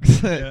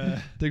dogs. Yeah.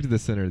 Dig to the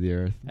center of the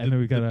earth. And then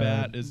we got the a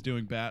bat is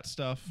doing bat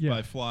stuff Yeah.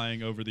 by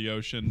flying over the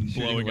ocean and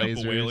Shooting blowing up a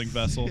lasers. whaling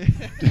vessel.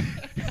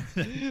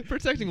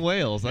 Protecting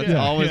whales. That's Yeah.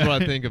 always Yeah.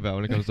 what I think about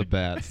when it comes to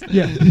bats.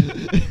 Yeah.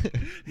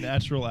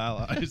 Natural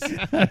allies.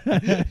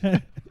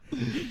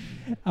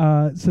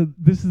 So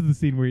this is the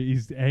scene where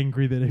he's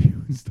angry that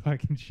everyone's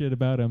talking shit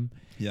about him.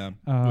 Yeah.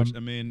 Um, Which, I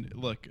mean,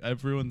 look,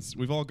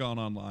 we've all gone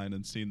online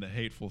and seen the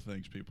hateful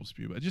things people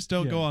spew about. Just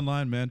don't Yeah. go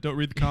online, man. Don't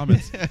read the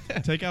comments.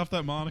 Take off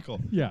that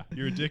monocle. Yeah.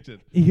 You're addicted.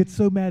 He gets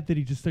so mad that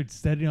he just starts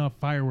setting off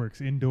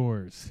fireworks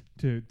indoors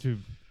to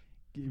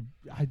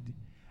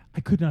I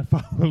could not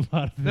follow a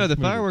lot of this No, the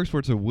movie. fireworks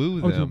were to woo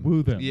Oh, them. to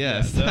woo them.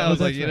 Yes. Yeah, I was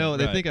that's like, right.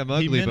 they Right. think I'm He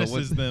ugly, but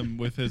menaces what? them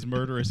with his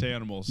murderous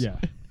animals. Yeah.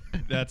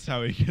 That's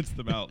how he gets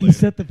them out He later.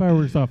 set the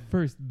fireworks off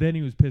first, then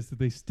he was pissed that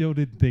they still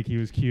didn't think he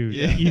was cute,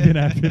 Yeah. even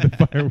after the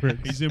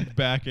fireworks. He zoomed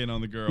back in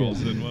on the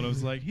girls, Yeah. and one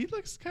was like, "He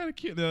looks kind of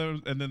cute,"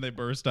 and then they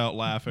burst out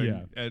laughing.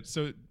 Yeah. And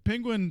so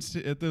Penguin,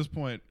 at this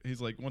point, he's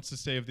like wants to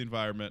save the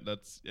environment.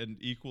 That's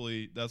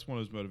one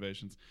of his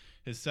motivations.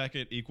 His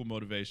second equal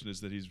motivation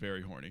is that he's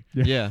very horny,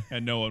 Yeah.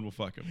 and no one will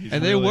fuck him. He's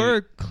And they really-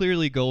 were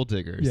clearly gold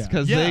diggers Yeah.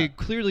 because Yeah. they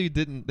clearly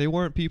didn't. They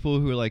weren't people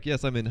who were like,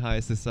 "Yes, I'm in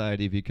high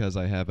society because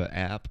I have an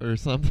app or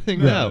something."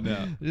 No,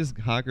 No, no. just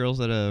hot girls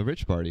at a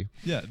rich party.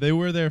 Yeah, they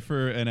were there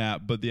for an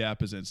app, but the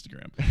app is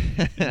Instagram.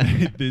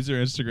 These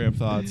are Instagram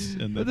thoughts,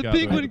 and But they've the got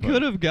penguin right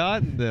could have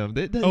gotten them.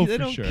 They Oh, they for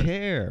don't sure.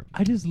 care.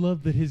 I just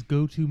love that his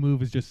go-to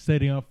move is just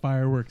setting off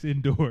fireworks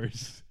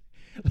indoors.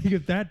 Like,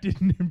 if that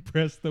didn't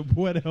impress them,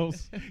 what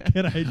else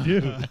can I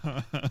do?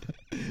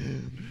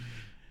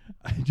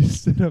 I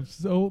just set up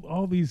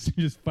all these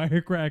just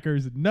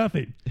firecrackers,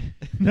 nothing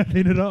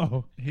at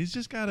all. He's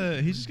just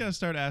gotta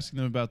start asking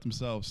them about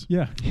themselves.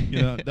 Yeah,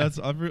 You know, that's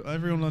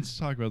everyone wants to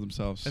talk about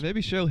themselves. And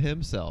maybe show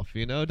himself.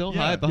 Don't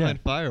Yeah. hide behind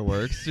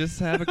fireworks. Just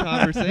have a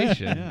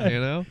conversation.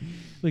 Yeah.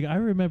 like I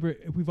remember,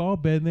 we've all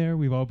been there.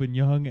 We've all been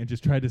young and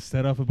just tried to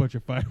set off a bunch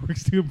of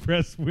fireworks to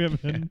impress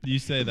women. You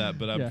say that,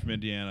 but I'm Yeah. from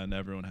Indiana, and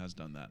everyone has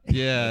done that.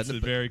 Yeah, It's a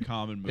very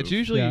common move. It's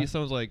usually Yeah.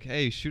 someone's like,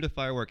 "Hey, shoot a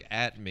firework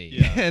at me,"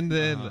 Yeah. and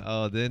then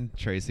Uh-huh. then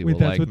Tracy Wait, will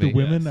that's like what me. the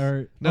women Yes.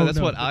 are. No, oh, that's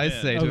what I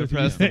yeah. say Oh, to that's what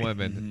you impress the say.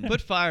 women. Mhm.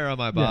 Put fire on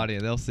my body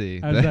and they'll see.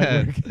 How does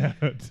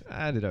that work out?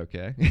 I did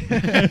okay.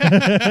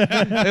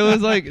 It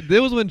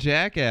was when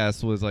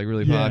Jackass was like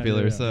really Yeah,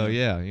 popular. yeah, So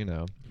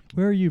yeah.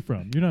 Where are you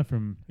from? You're not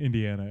from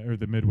Indiana or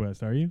the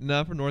Midwest, are you?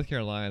 Not from North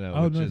Carolina,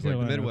 Oh, which North is like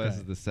Carolina, the Midwest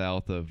okay. is the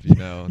south of Yeah,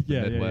 the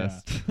yeah, yeah.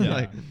 Midwest. Yeah.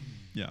 Like,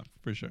 Yeah,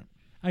 for sure.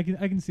 I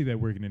can see that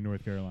working in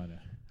North Carolina.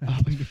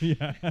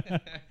 Yeah.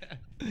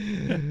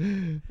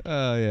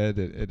 oh yeah, it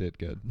did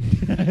good.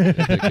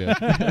 It did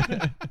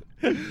good.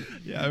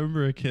 Yeah, I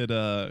remember a kid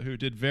who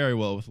did very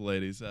well with the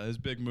ladies. His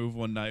big move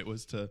one night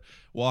was to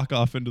walk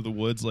off into the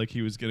woods like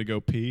he was going to go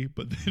pee.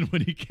 But then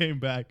when he came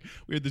back,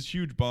 we had this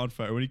huge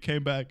bonfire. When he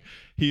came back,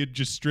 he had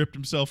just stripped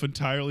himself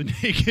entirely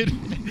naked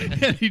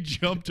and he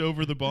jumped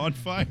over the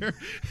bonfire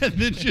and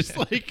then just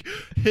like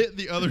hit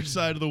the other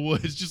side of the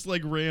woods, just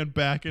like ran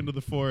back into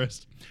the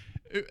forest.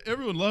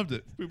 Everyone loved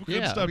it. People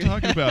couldn't Yeah. stop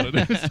talking about it.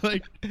 It was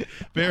like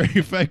very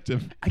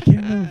effective. I can't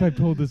remember if I've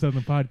told this on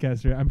the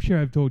podcast or I'm sure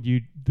I've told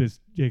you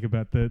this, Jake,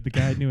 about the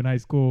guy I knew in high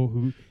school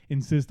who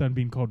insists on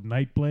being called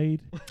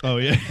Nightblade. Oh,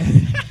 yeah.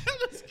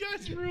 This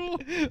guy's rule.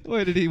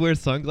 Wait, did he wear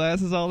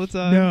sunglasses all the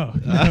time? No.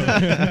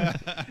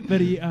 But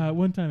he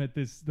one time at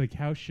this like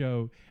house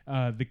show,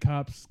 the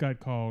cops got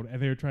called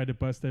and they were trying to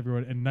bust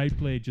everyone, and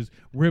Nightblade just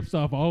rips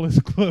off all his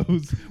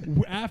clothes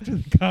after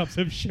the cops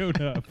have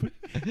showed up,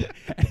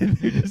 and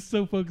they're just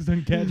so focused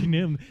on catching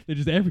him that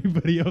just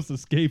everybody else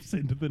escapes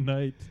into the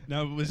night.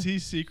 Now, was he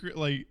secret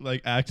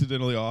like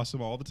accidentally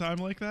awesome all the time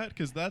like that?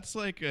 Because that's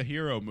like a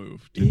hero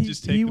move to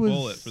just take the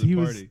bullet for the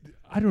party.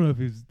 I don't know if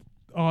he was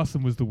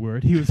awesome was the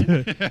word. He was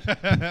a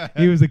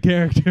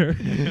character.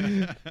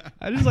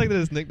 I just like that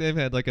his nickname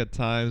had like a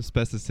time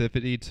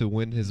specificity to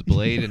when his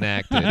blade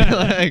enacted.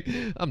 Like,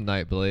 I'm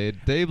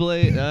Nightblade.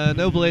 Dayblade,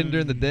 no blading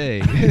during the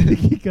day. I think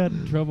he got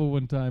in trouble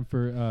one time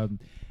for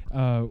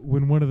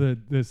when one of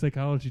the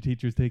psychology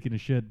teachers taking a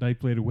shit,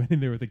 Nightblade went in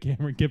there with a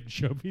camera and kept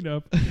shoving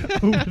up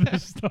over the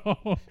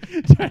stall,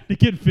 trying to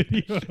get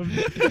video of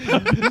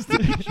this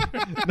teacher.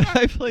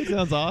 Nightblade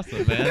sounds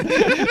awesome, man.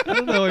 I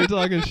don't know why you're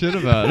talking shit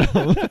about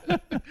him.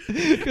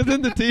 Because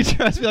then the teacher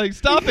has to be like,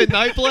 "Stop it,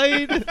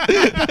 Nightblade!"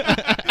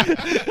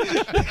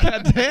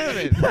 God damn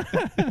it!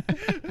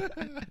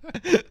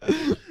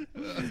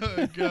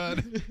 Oh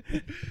God.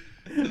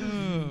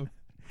 Oh.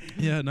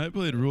 Yeah,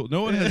 Nightblade rule.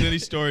 No one has any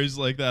stories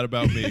like that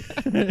about me.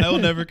 That will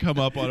never come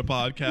up on a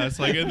podcast.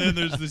 Like, and then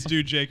there's this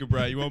dude Jacob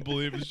Wright. You won't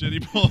believe the shit he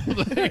pulled.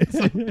 Like, it's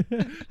like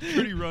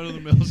pretty run of the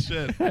mill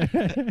shit.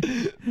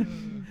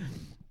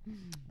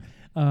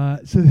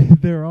 So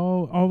they're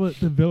all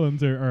the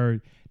villains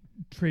are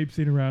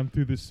traipsing around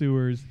through the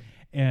sewers,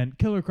 and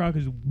Killer Croc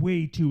is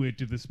way too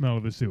into the smell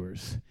of the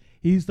sewers.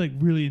 He's like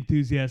really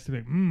enthusiastic,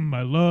 like,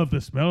 I love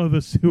the smell of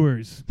the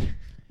sewers.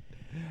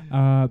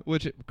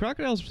 Which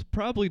crocodiles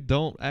probably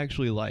don't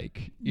actually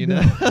like, you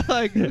No. know,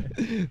 like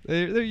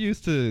they're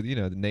used to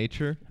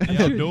nature. The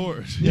sure-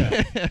 outdoors.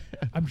 Yeah.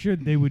 I'm sure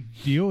they would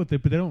deal with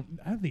it, but I don't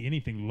think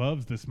anything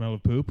loves the smell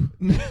of poop.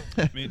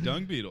 I mean,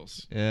 dung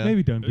beetles. Yeah.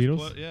 Maybe dung There's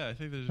beetles. yeah, I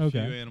think there's a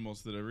Okay. few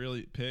animals that are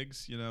really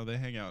pigs. You know, they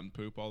hang out and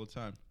poop all the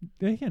time.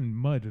 They can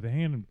mud. Do they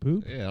hand and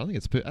poop? Yeah, I don't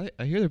think it's.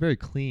 I hear they're very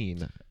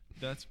clean.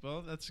 That's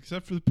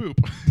except for the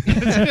poop.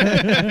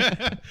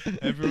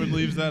 Everyone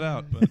leaves that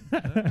out, but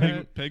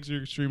pigs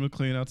are extremely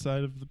clean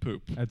outside of the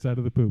poop. Outside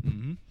of the poop.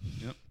 Mm-hmm.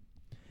 Yep.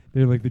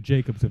 They're like the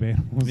Jacobs of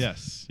animals.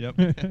 Yes. Yep.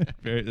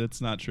 That's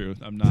not true.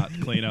 I'm not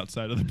clean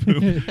outside of the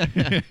poop.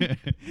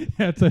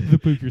 Outside of the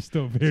poop, you're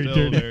still very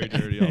Still dirty. very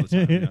dirty all the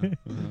time.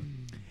 Yeah.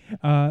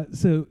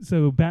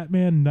 So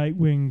Batman,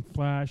 Nightwing,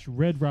 Flash,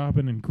 Red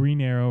Robin, and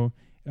Green Arrow.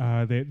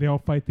 They all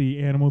fight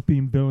the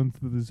animal-themed villains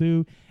to the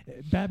zoo.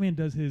 Batman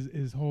does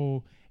his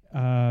whole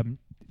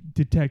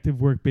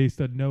detective work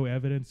based on no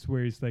evidence,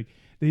 where he's like,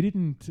 they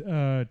didn't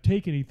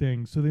take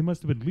anything, so they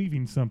must have been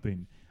leaving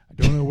something.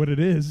 I don't know what it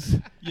is.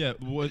 Yeah,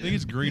 well, I think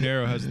it's Green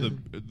Arrow has the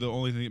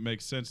only thing that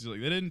makes sense. He's like,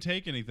 they didn't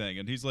take anything,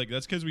 and he's like,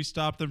 that's because we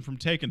stopped them from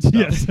taking stuff.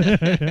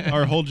 Yes.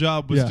 Our whole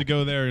job was Yeah. to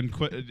go there and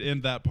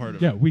end that part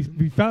of Yeah, it. we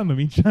found them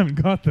each time and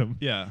got them.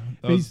 Yeah,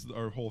 that was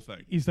our whole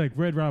thing. He's like,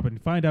 Red Robin,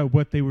 find out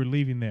what they were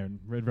leaving there. And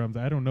Red Robin's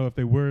like, I don't know if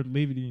they were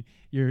leaving.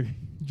 You're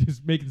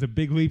just making some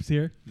big leaps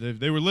here.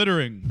 They were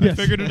littering. Yes. I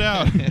figured it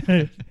out.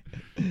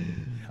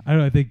 I don't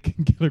know. I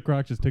think Killer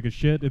Croc just took a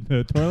shit in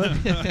the toilet.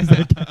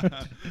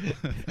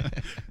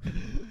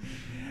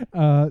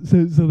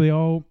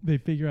 So they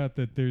figure out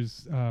that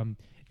there's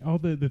all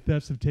the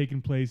thefts have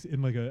taken place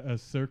in like a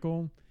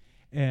circle,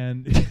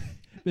 and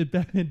that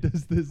Batman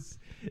does this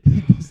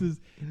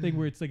thing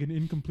where it's like an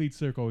incomplete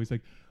circle. He's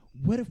like,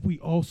 what if we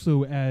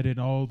also add in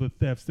all the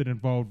thefts that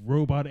involve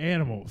robot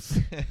animals?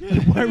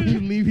 Why were you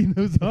leaving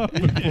those off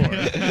before?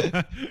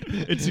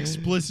 It's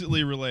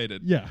explicitly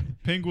related. Yeah.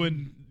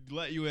 Penguin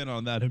let you in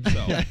on that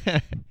himself.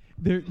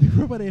 The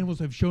robot animals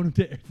have shown up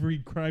to every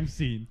crime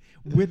scene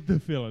with the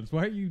villains.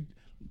 Why are you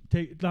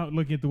not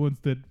looking at the ones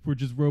that were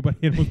just robot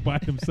animals by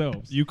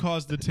themselves? You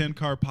caused a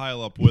 10-car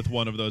pileup with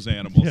one of those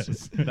animals.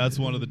 Yes. That's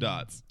one of the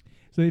dots.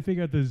 So they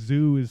figure out the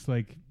zoo is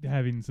like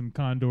having some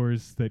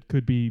condors that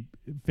could be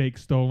fake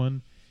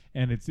stolen,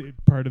 and it's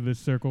part of this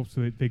circle.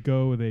 So they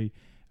go, they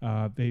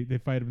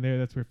fight him there.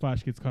 That's where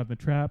Flash gets caught in the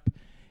trap.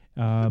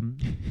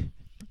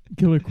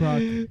 Killer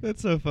Croc.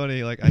 That's so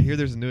funny. Like, I hear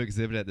there's a new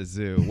exhibit at the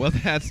zoo. Well,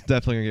 that's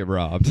definitely gonna get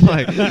robbed.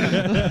 Like,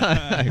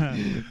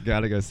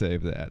 gotta go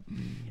save that.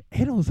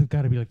 Animals have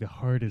got to be like the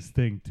hardest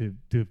thing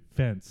to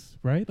fence,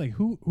 right? Like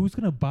who's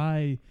gonna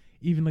buy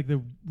even like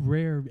the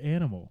rare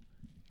animal?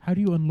 How do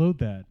you unload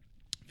that?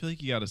 I feel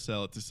like you got to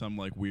sell it to some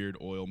like weird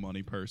oil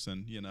money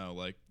person. You know,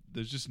 like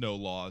there's just no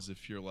laws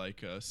if you're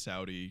like a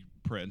Saudi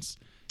prince.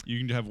 You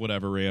can have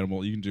whatever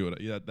animal. You can do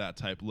it. That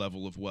type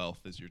level of wealth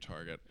is your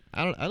target.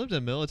 I lived in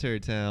a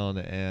military town,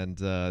 and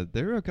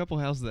there were a couple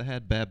houses that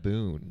had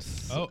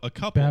baboons. Oh, a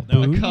couple.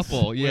 Baboons? A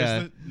couple, yeah.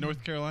 Where's the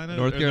North Carolina?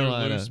 North Are there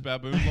Carolina. loose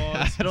baboon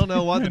laws? I don't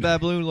know what the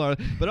baboon law,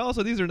 but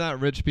also these are not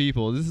rich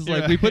people. This is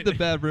like we put the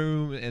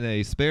baboon in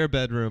a spare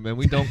bedroom and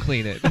we don't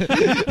clean it.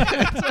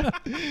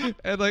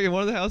 And like in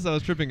one of the houses, I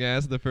was tripping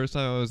acid the first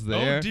time I was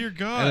there. Oh dear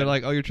God! And they're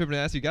like, "Oh, you're tripping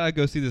acid. You gotta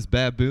go see this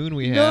baboon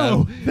we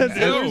No, have." that's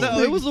And No.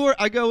 it was the word.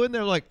 I go in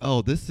there like,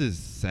 "Oh, this is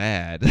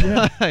sad.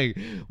 Yeah. Like,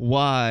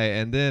 why?"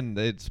 And then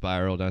it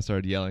spiraled. And I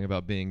started yelling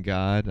about being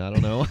God. I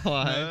don't know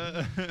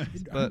why.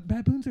 But-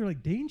 Baboons are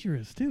like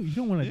dangerous too. You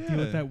don't want to deal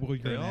with Yeah, that while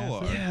you're they in all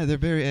acid. are. Yeah, they're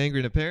very angry,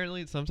 and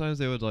apparently sometimes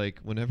they would like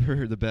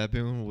whenever the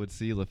baboon would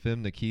see La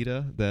Femme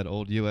Nikita, that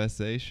old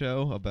USA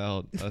show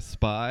about a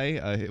spy,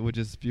 it would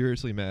just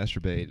furiously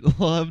masturbate.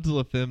 Loved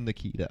La Femme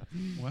Nikita.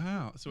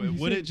 Wow. So You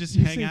would say- it just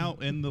you hang say-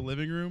 out in the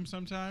living room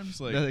sometimes?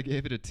 Like No, they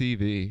gave it a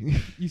TV.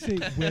 You say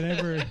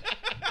whenever.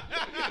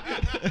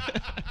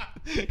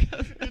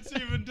 it's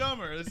even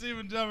dumber. It's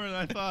even dumber than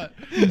I thought.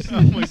 You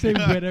Oh my say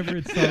God. whenever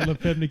it's on La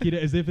Femme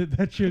Nikita as if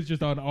that show's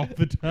just on all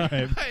the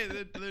time.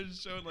 Right, they're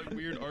just showing like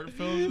weird art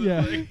films. and,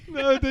 Yeah. like-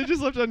 No, they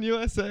just left on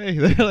USA.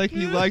 They're like,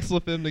 he likes La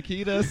Femme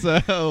Nikita,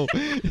 so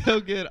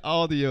he'll get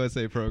all the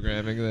USA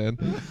programming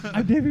then.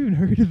 I've never even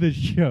heard of this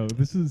show.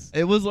 This is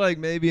It was like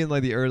maybe in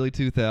like the early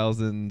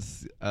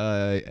 2000s,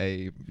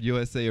 a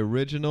USA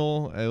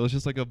original. It was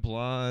just like a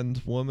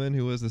blonde woman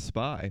who was a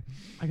spy.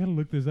 I gotta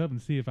look this up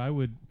and see if I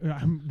would.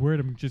 I'm worried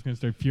I'm just gonna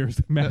start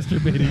furiously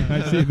masturbating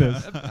when I see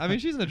this. I mean,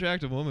 she's an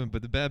attractive woman,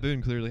 but the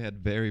baboon clearly had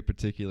very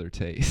particular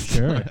taste.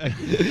 Sure. Like,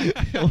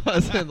 it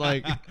wasn't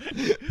like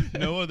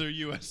no other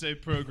USA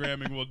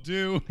programming will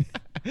do.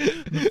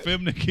 The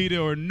Femme Nikita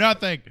or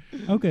nothing.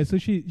 Okay, so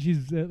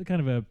she's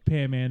kind of a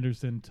Pam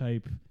Anderson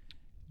type,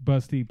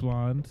 busty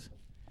blonde.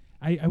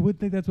 I would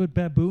think that's what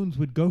baboons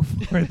would go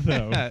for,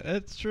 though. Yeah,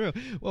 that's true.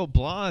 Well,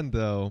 blonde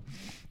though.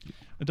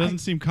 It doesn't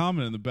seem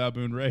common in the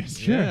baboon race.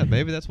 Sure. Yeah,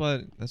 maybe that's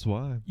why. That's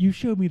why. You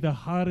showed me the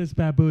hottest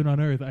baboon on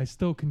earth. I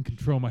still can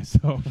control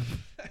myself.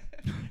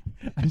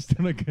 I'm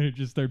still not gonna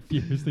just start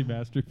furiously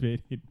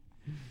masturbating.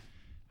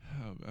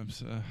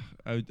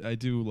 Oh, I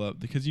do love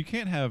because you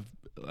can't have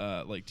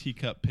like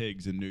teacup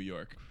pigs in New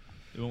York.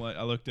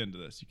 I looked into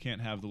this. You can't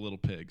have the little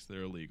pigs;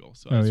 they're illegal.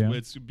 So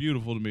it's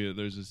beautiful to me that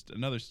there's just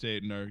another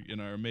state in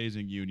our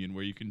amazing union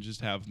where you can just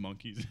have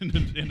monkeys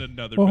in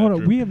another. Well, hold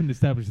bedroom. on. We haven't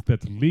established that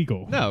that's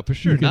legal. No, for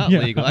sure, You can- not yeah.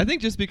 legal. I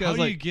think just because How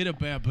do you like get a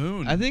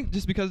baboon? I think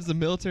just because it's a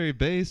military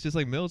base, just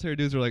like military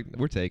dudes are like,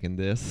 we're taking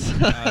this.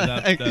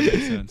 That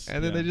makes sense,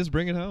 And then yeah. they just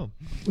bring it home.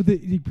 Well,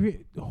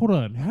 hold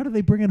on. How do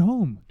they bring it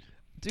home?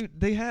 Dude,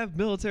 they have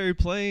military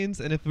planes,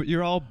 and if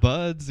you're all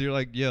buds, you're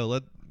like, yo,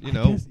 I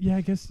guess you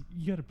I guess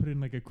you got to put it in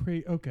like a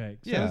crate. Okay.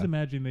 So I was Yeah.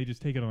 imagining they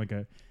just take it on like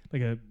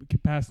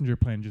passenger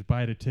plane. Just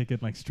buy it a ticket,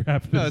 and, like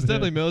strap it. No, it's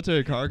definitely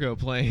military cargo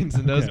planes,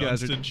 and those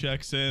guys are. Dunstan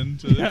checks in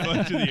to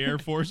the Air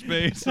Force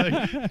Base.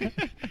 Like,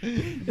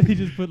 He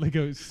just put like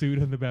a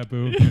suit on the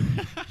baboon.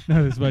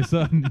 No, this is my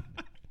son.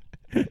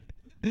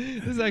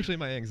 This is actually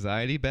my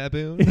anxiety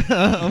baboon.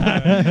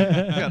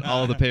 I got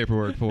all the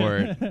paperwork for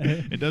it.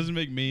 it doesn't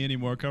make me any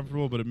more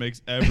comfortable, but it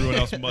makes everyone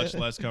else much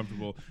less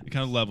comfortable. It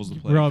kind of levels the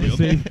playing We're all the field.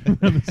 same.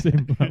 We're on the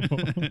same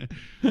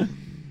level.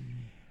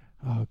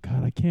 Oh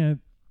God, I can't.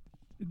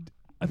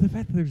 The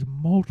fact that there's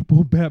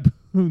multiple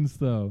baboons,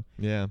 though.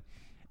 Yeah. And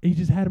you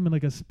just had them in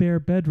like a spare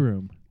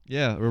bedroom.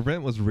 Yeah,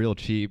 rent was real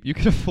cheap. You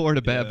could afford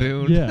a Yeah.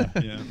 baboon. Yeah.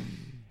 Yeah.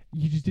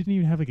 You just didn't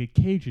even have like a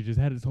cage. You just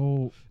had its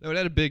whole. No, it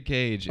had a big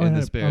cage Oh, it in had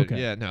the a- spare. okay.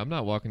 Yeah, no, I'm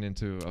not walking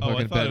into a Oh, I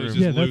fucking thought it bedroom. was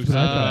Yeah, just that's loose what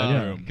I in thought, the yeah.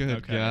 bedroom. Good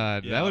Okay.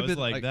 God. Yeah, That I would've was been,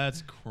 like, like-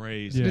 that's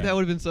crazy. Yeah. Dude, that would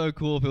have been so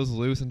cool if it was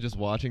loose and just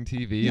watching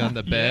TV Yeah. on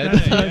the Yeah, bed.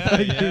 That's what I yeah, thought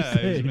you were yeah.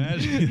 saying.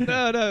 Imagine.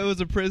 No, it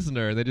was a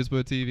prisoner, and they just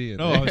put TV in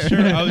No, there. I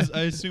was sure.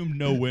 I assumed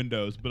no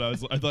windows, but I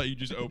thought you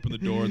just opened the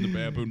door and the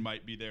baboon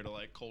might be there to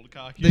like cold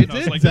cock you. They and I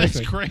was did. like, that's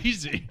Exactly.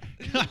 crazy.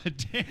 God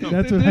damn.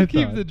 That's They what did I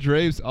keep thought. the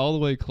drapes all the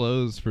way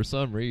closed for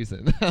some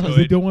reason. Because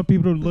they don't want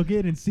people to look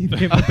in and see they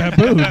have a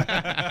baboon.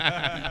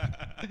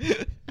 That's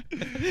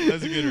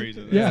a good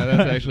reason. Yeah.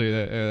 That's actually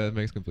that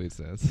makes complete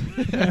sense.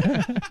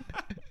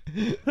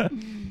 Oh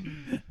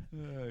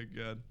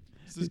God.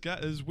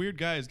 This weird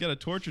guy has got a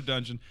torture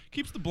dungeon.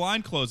 Keeps the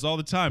blind closed all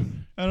the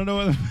time. I don't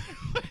know what.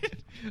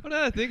 Well, now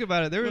that I think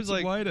about it, there was What's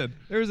like the light in?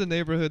 there was a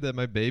neighborhood that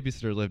my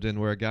babysitter lived in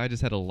where a guy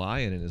just had a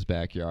lion in his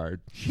backyard.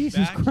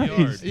 Jesus Backyard.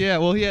 Christ. Yeah,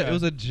 well, he had Okay. it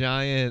was a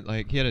giant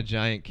he had a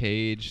giant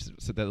cage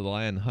so that the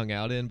lion hung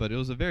out in, but it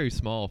was a very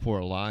small for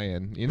a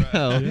lion, you Right.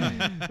 know.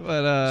 Yeah.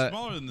 But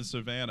Smaller than the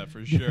savannah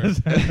for sure.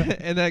 Yes.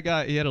 and that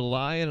guy, he had a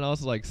lion and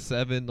also like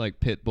 7 like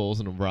pit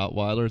bulls and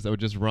Rottweilers that would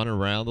just run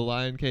around the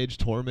lion cage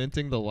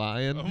tormenting the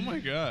lion. Oh my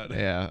God.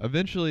 Yeah,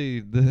 eventually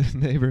the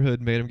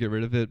neighborhood made him get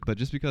rid of it, but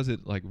just because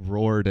it like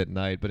roared at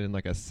night, but in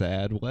like a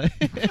sad way.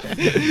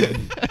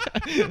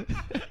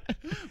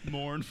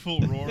 Mournful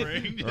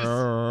roaring. Wait,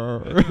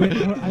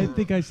 I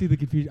think I see the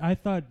confusion. I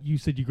thought you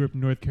said you grew up in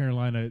North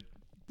Carolina,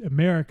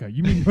 America.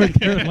 You mean North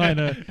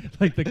Carolina,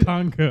 like the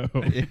Congo?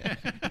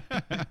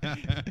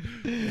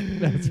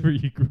 That's where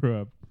you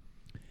grew up.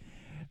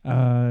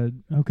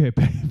 Okay,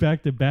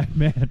 back to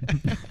Batman.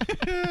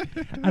 I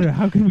don't know.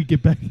 How can we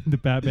get back into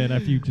Batman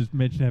after you just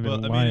mentioned having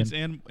Well, a I lion? mean, it's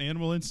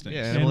Animal Instinct.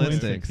 Yeah, Animal Animal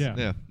Instincts,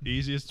 Instincts. yeah. Yeah.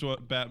 Easiest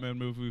Batman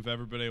movie we've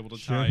ever been able to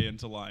Sure. tie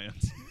into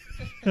lions.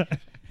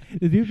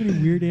 Did you have any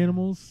weird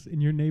animals in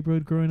your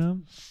neighborhood growing up?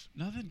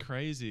 Nothing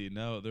crazy.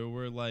 No, there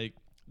were like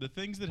the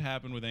things that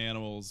happened with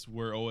animals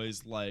were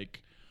always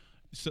like.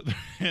 So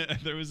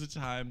there was a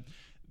time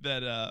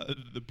that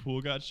the pool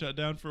got shut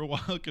down for a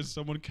while because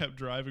someone kept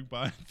driving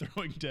by and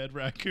throwing dead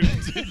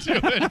raccoons into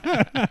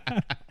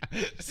it.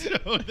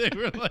 So they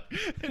were like,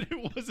 and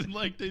it wasn't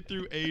like they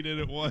threw 8 in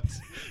at once.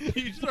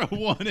 You throw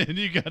 1 in,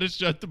 you got to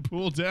shut the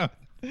pool down.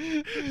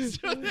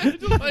 So they had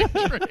to like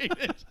drain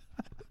it.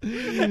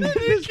 And then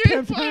This it came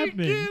kept by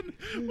happening. again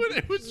when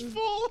it was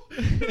full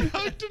and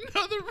hugged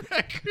another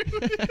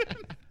raccoon in.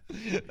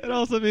 It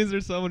also means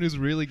there's someone who's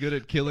really good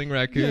at killing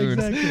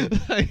raccoons. exactly.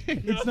 Like,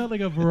 It's not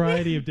like a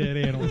variety of dead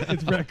animals.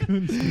 It's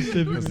raccoons this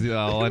specifically. is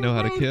all I know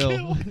how to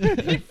kill.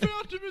 He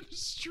found him in the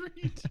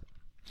street.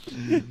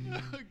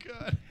 Oh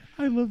God.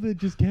 I love that it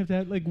just kept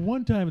at like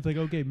one time it's like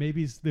okay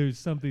maybe there's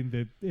something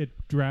that it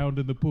drowned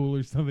in the pool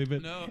or something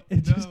but No,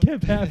 it just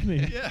kept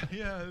happening.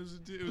 Yeah,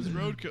 it was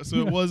roadkill. So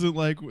it wasn't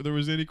like there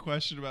was any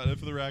question about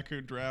if the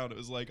raccoon drowned. It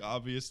was like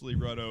obviously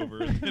run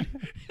over and then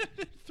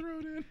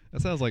thrown in.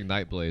 That sounds like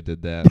Nightblade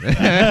did that.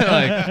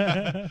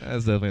 Like,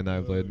 that's definitely a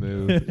Nightblade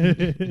move.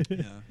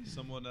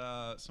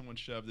 Yeah, someone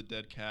shoved a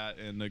dead cat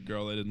in the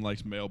girl they didn't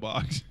like's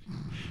mailbox.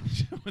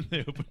 When they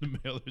opened the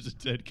mail, there's a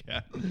dead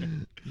cat there.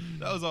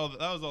 That was all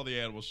the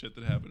animal shit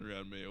that happened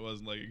around me. It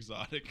wasn't like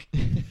exotic.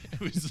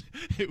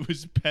 It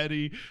was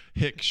petty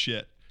hick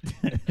shit.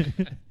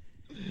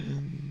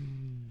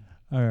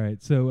 All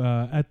right, so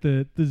at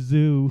the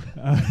zoo,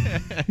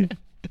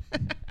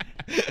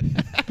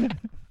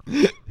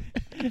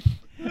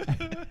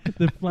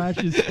 the Flash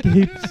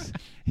escapes.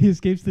 He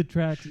escapes the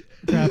trap,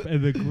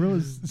 and the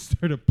gorillas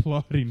start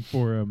applauding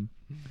for him.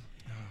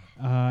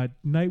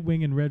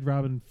 Nightwing and Red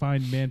Robin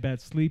find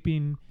Man-Bat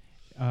sleeping.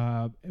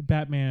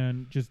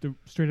 Batman just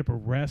straight up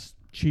arrests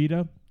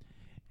Cheetah,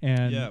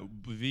 and Yeah,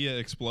 via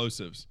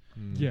explosives.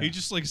 yeah. He's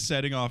just like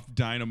setting off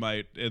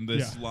dynamite in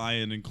this Yeah.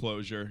 lion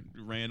enclosure.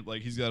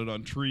 Like he's got it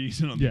on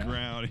trees and on Yeah. the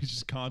ground. He's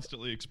just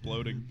constantly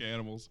exploding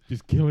animals.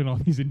 just killing all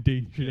these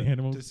endangered To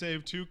animals.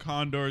 save 2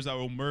 condors, I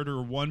will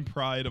murder 1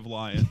 pride of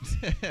lions.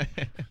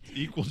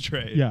 Equal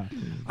trade. Yeah,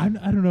 I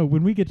don't know.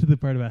 When we get to the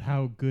part about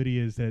how good he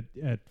is at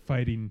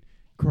fighting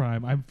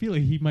crime, I'm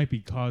feeling he might be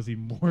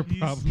causing more He's-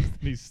 problems than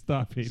he's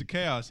stopping. He's a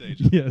chaos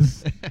agent.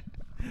 Yes.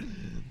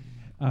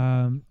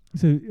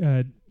 So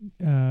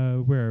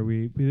where are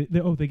we?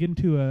 They get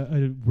into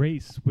a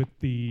race with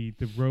the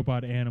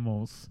robot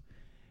animals,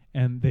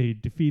 and they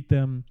defeat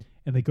them,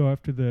 and they go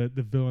after the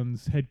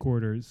villain's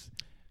headquarters.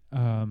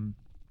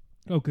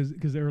 Oh,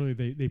 because earlier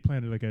they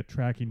planted like a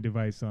tracking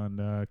device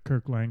on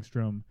Kirk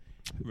Langstrom,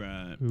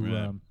 Right.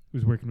 who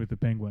was working with the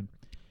Penguin.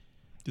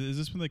 Is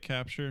this when they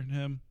capture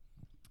him?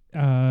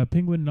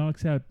 Penguin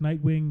knocks out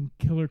Nightwing.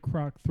 Killer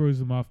Croc throws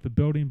him off the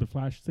building, but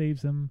Flash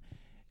saves him.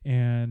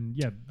 And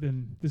yeah,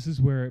 then this is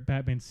where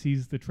Batman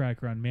sees the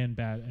tracker on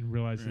Man-Bat and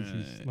realizes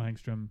he's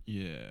Langstrom.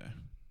 Yeah.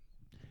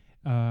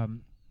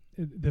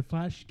 The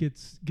Flash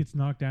gets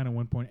knocked down at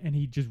one point, and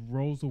he just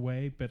rolls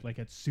away, but like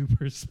at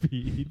super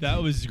speed.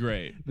 That was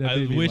great. That I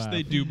made me wish laugh.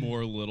 they'd do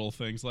more little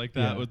things like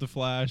that Yeah. with the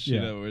Flash. Yeah.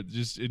 You know, it's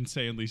just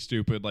insanely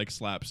stupid, like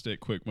slapstick,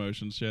 quick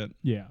motion shit.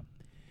 Yeah.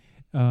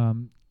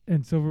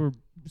 And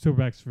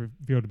Silverback's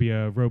revealed to be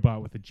a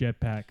robot with a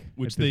jetpack.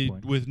 Which at this they,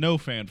 point. with no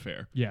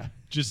fanfare. Yeah.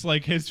 Just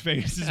like his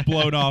face is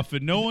blown off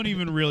and no one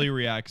even really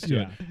reacts to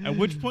Yeah. it. At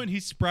which point he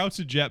sprouts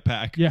a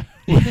jetpack. Yeah.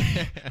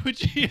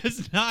 Which he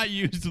has not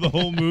used the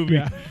whole movie.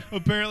 Yeah.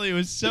 Apparently it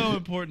was so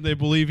important they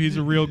believe he's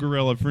a real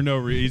gorilla for no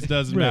reason. It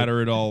doesn't Right.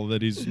 matter at all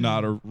that he's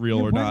not a real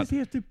Yeah, or why not. does he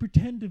have to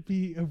pretend to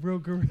be a real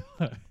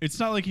gorilla? It's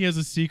not like he has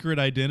a secret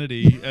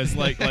identity as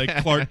like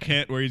Clark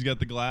Kent where he's got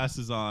the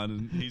glasses on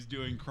and he's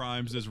doing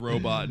crimes as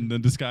robot and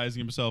then disguising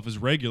himself as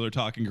regular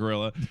talking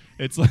gorilla.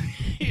 It's like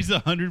he's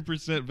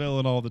 100%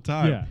 villain all the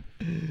time. Yeah.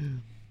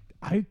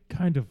 I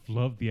kind of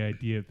love the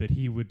idea that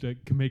he would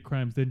commit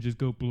crimes, then just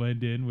go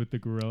blend in with the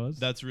gorillas.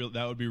 That's real.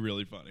 That would be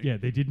really funny. Yeah,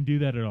 they didn't do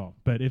that at all.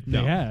 But if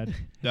No. they had, it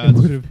That's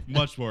would have.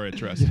 much more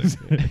interesting.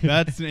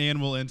 That's an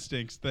animal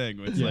instincts thing.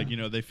 It's Yeah. like, you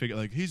know, they figure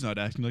like he's not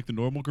acting like the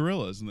normal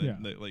gorillas, and then Yeah.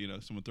 they, like, you know,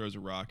 someone throws a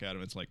rock at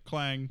him. It's like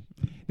clang.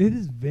 They had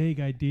this vague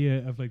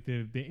idea of like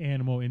the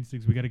animal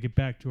instincts. We got to get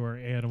back to our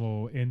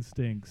animal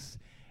instincts.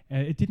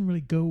 And it didn't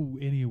really go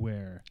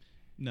anywhere.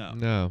 No.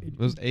 No, it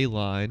was a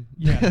line.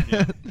 Yeah.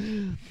 Yeah.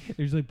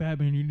 There's like,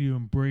 Batman, you need to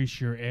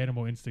embrace your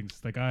animal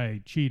instincts like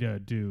I, Cheetah,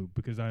 do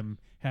because I'm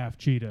half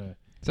cheetah.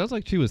 Sounds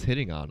like she was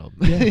hitting on him.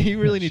 Yeah. You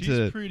really need She's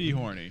to. pretty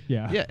horny.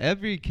 Yeah. Yeah,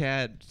 every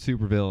cat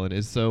supervillain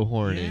is so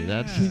horny. Yeah.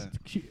 That's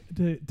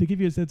To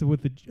give you a sense of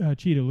what the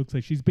cheetah looks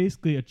like, she's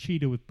basically a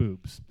cheetah with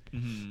boobs.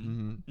 Mm-hmm.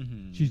 mhm.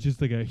 Mm-hmm. She's just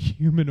like a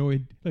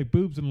humanoid, like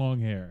boobs and long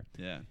hair.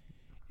 Yeah.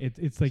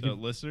 It's like So,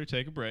 listener,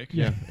 take a break.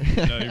 Yeah.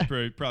 No,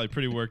 you're probably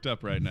pretty worked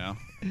up right now.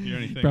 You're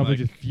anything probably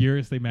like, just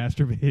furiously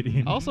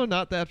masturbating. also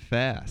not that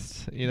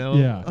fast. You know.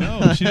 Yeah.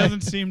 no, she doesn't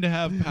seem to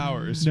have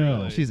powers. No.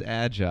 really. She's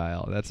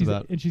agile. That's She's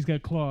about. and she's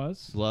got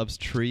claws. Loves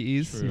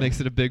trees. True. Makes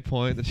it a big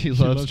point that she She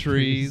loves loves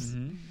trees.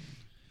 Mhm.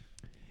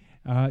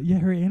 Yeah,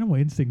 her animal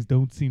instincts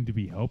don't seem to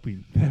be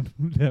helping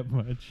that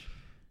much.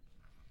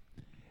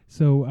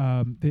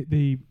 So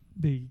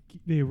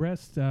they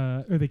arrest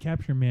or they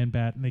capture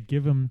Man-Bat and they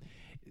give him.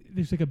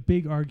 There's like a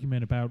big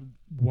argument about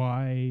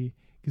why,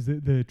 because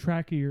the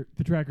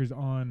tracker's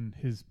on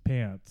his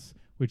pants,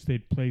 which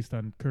they'd placed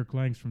on Kirk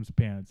Langstrom's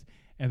pants,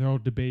 and they're all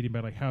debating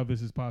about like how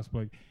this is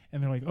possible. Like,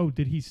 and they're like, "Oh,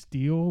 did he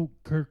steal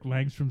Kirk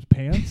Langstrom's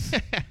pants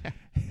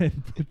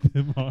and put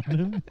them on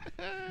him?"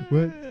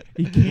 What?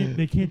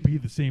 They can't be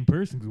the same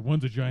person because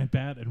one's a giant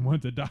bat and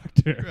one's a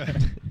doctor.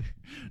 Right.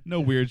 No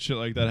weird shit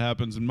like that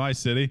happens in my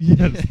city.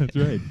 Yes, that's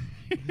right.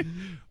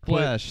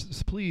 Flash,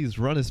 please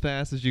run as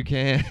fast as you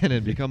can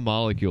and become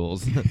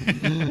molecules.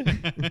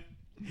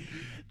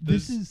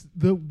 This is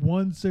the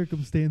one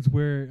circumstance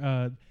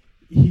where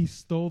he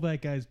stole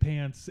that guy's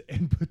pants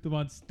and put them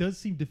on. Does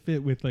seem to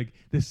fit with like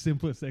the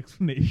simplest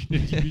explanation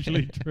is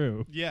usually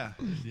true. Yeah,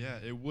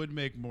 it would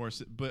make more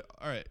sense. But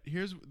all right,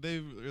 they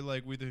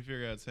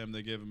figure out it's him.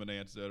 They give him an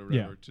antidote or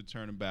whatever to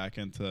turn him back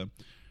into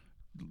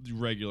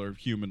regular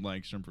human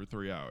Langstrom for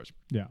 3 hours.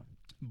 Yeah.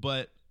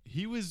 But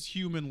he was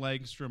human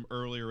Langstrom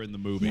earlier in the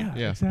movie.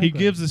 Yeah. Exactly. He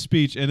gives a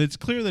speech, and it's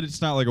clear that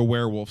it's not like a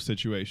werewolf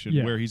situation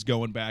Yeah. where he's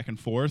going back and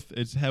forth.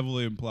 It's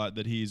heavily implied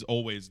that he's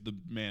always the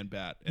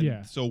Man-Bat. And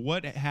Yeah. so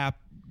what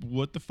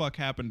the fuck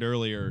happened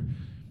earlier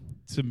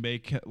to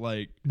make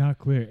like Not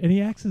clear. And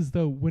he acts as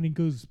though when he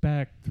goes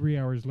back 3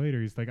 hours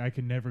later, he's like, I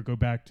can never go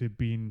back to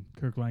being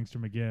Kirk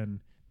Langstrom again.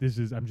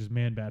 I'm just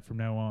Man-Bat from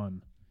now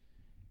on.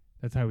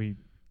 That's how he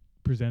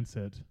presents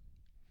it.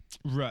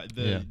 right?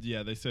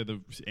 They said the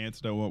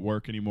antidote won't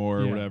work anymore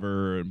or Yeah.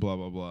 whatever, and blah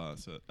blah blah.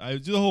 So the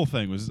whole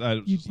thing was.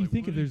 You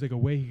think if there's like a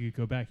way he could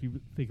go back, you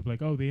would think of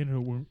like, oh, the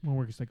antidote won't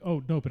work. It's like,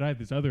 oh, no, but I have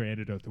this other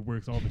antidote that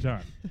works all the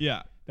time.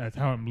 yeah. That's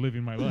how I'm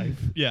living my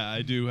life. Yeah,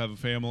 I do have a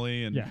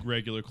family and Yeah.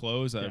 regular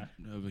clothes. I Yeah.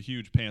 have a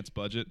huge pants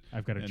budget.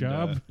 I've got a And,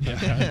 job.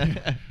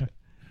 yeah.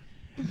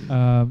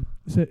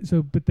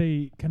 But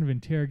they kind of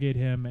interrogate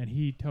him, and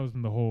he tells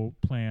them the whole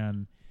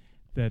plan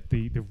that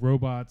the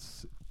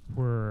robots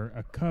were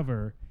a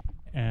cover,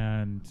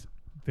 and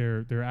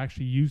they're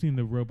actually using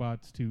the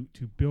robots to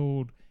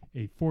build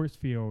a force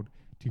field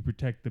to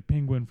protect the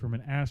Penguin from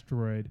an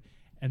asteroid,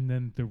 and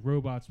then the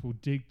robots will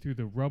dig through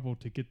the rubble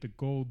to get the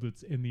gold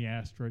that's in the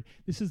asteroid.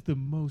 This is the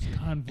most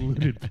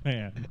convoluted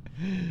plan.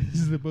 This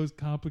is the most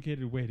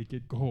complicated way to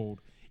get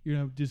gold.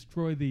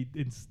 Destroy the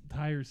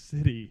entire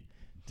city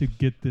to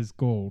get this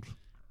gold.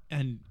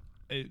 And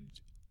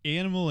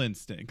Animal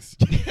Instincts.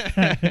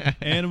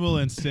 Animal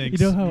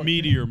Instincts You know how-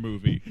 meteor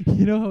movie.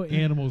 You know how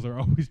animals are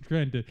always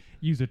trying to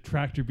use a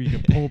tractor beam to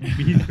pull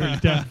meteors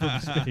down from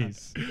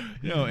space.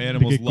 You know,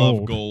 animals get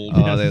love gold. gold.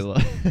 Oh, they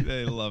love.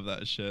 They love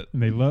that shit.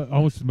 And they love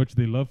almost as much as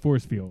they love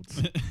force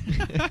fields.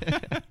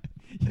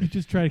 You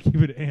just try to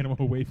keep an animal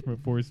away from a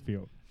force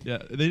field. Yeah,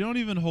 they don't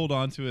even hold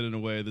on to it in a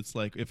way that's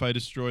like, if I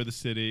destroy the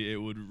city, it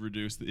would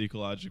reduce the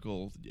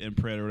ecological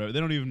imprint or whatever. They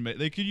don't even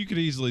make. You could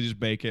easily just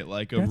make it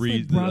like a That's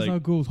like Ra's al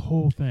Ghul's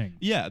whole thing.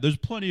 Yeah, there's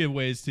plenty of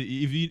ways to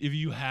if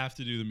you have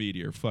to do the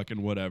meteor,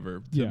 fucking whatever,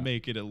 to Yeah.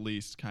 make it at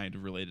least kind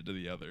of related to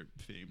the other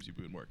themes you've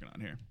been working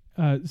on here.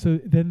 So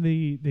then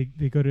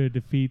they go to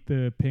defeat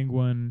the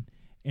Penguin,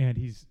 and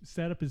he's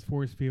set up his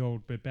force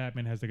field, but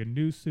Batman has like a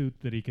new suit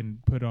that he can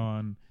put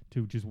on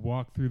to just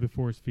walk through the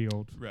force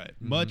field. Right,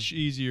 much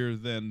easier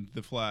than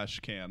the Flash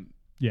can.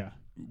 Yeah.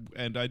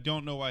 And I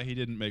don't know why he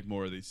didn't make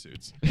more of these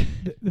suits.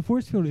 The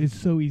force field is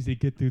so easy to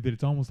get through that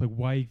it's almost like,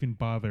 why even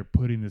bother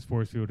putting this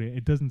force field in?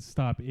 It doesn't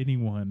stop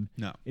anyone.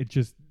 No. It's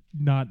just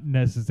not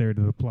necessary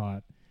to the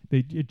plot.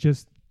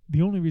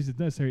 The only reason it's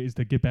necessary is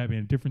to get Batman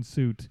a different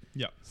suit,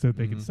 Yeah. so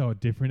they can sell a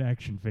different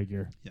action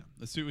figure. Yeah,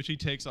 the suit which he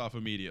takes off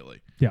immediately.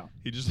 Yeah.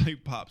 He just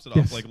like pops it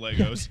Yes. off like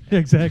Legos.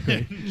 Exactly.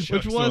 and Which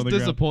chucks it was on the ground.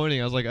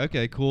 disappointing. I was like,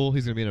 okay, cool.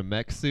 He's gonna be in a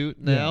mech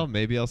suit now. Yeah.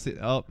 Maybe I'll see.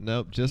 Oh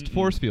nope, just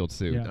force field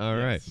suit. Yeah. All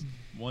right. Yes.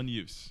 One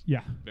use.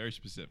 Yeah. Very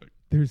specific.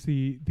 There's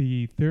the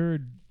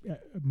third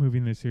movie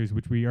in this series,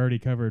 which we already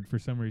covered for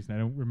some reason. I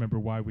don't remember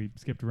why we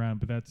skipped around,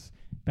 but that's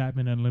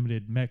Batman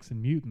Unlimited Mechs and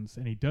Mutants,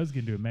 and he does get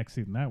into a mech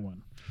suit in that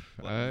one.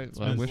 I Spends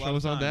a wish lot I of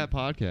was on time.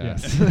 that Yeah.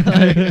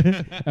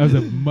 podcast. That was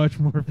a much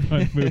more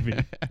fun movie.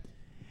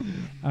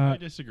 I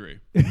disagree,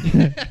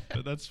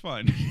 but that's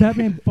fine.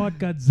 Batman fought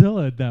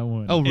Godzilla in that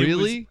one. Oh It was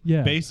really?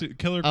 yeah. Basic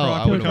Killer Oh, I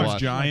Croc would've becomes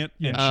watched. giant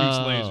Yeah. and shoots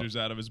Oh. lasers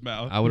out of his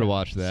mouth. I would have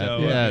watched that. So,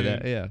 yeah, I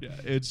mean, yeah.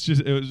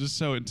 it was just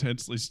so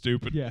intensely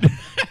stupid. Yeah.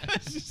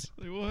 It's just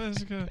like, what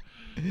is going?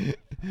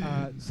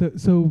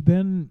 So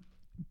then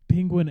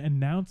Penguin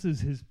announces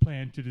his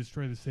plan to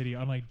destroy the city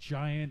on like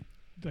giant,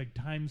 like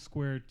Times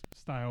Square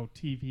style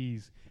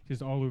TVs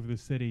just all over the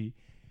city.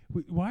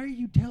 Why are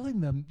you telling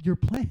them your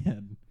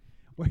plan?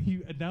 Why are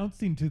you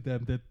announcing to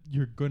them that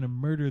you're going to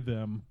murder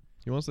them?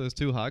 He wants those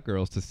two hot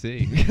girls to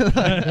see.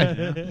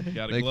 Gotta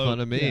Make gloat. fun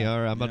of me. Yeah. All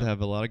right, I'm about to Yeah.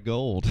 have a lot of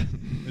gold.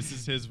 This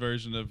is his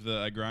version of the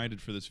I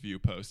grinded for this view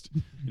post.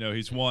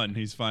 He's won.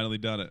 He's finally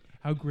done it.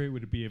 How great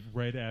would it be if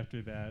right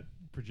after that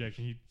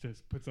projection he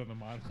just puts on the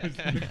monitor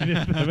and looking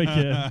at them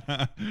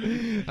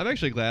again? I'm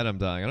actually glad I'm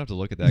dying. I don't have to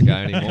look at that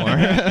guy anymore.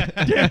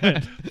 Damn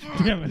it!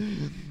 Damn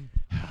it!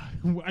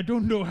 I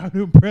don't know how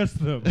to impress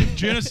them.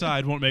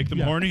 Genocide won't make them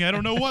Yeah. horny. I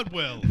don't know what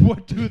will.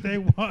 What do they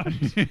want?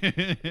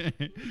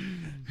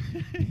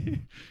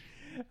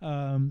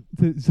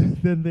 So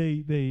then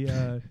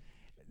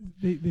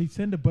they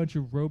send a bunch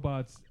of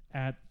robots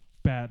at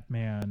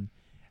Batman.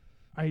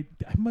 I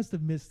must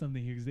have missed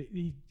something here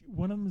because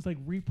one of them is like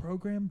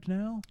reprogrammed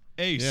now,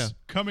 Ace, Yeah.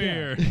 come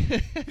Yeah.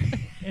 here.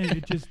 and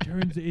it just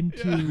turns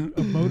into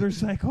a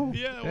motorcycle.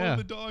 Yeah, one Yeah. of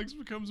the dogs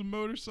becomes a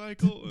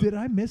motorcycle. Did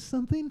I miss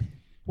something?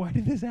 Why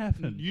did this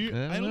happen?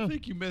 I don't know.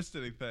 think you missed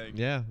anything.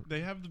 Yeah. They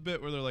have the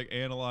bit where they're like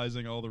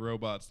analyzing all the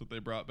robots that they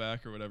brought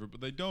back or whatever,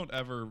 but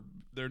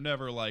they're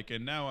never like,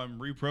 and now I'm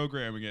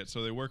reprogramming it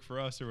so they work for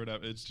us or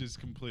whatever. It's just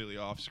completely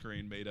off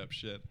screen, made up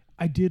shit.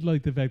 I did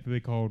like the fact that they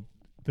called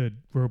the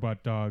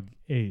robot dog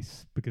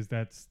Ace, because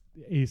that's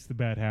Ace the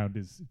Bat Hound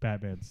is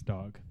Batman's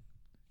dog.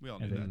 We all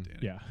And knew then- that,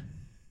 Danny. yeah.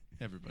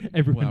 Everybody.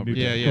 Everyone Wow, knew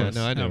Yeah, that, of yeah. course.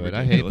 No, I know How it.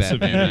 I hate ridiculous of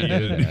Batman. you. I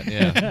knew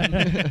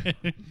that.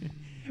 Yeah.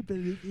 But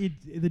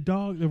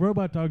the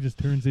robot dog just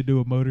turns into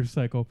a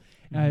motorcycle.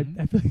 I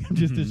feel like I'm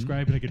just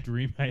describing like a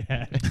dream I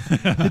had.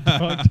 The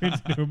dog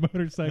turns into a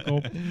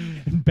motorcycle,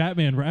 and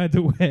Batman rides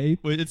away.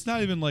 Wait, it's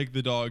not even like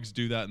the dogs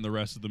do that in the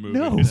rest of the movie.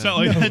 No, It's not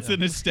like no. that's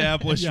an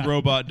established Yeah.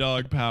 robot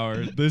dog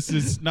power. This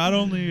is not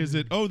only is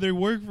it, oh, they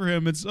work for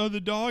him, it's, oh,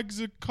 the dog's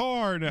a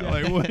car now. Yeah.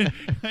 Like, what?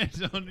 I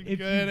don't If get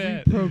you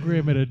it.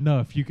 reprogram it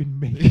enough, you can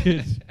make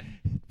it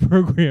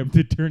programmed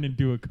to turn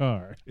into a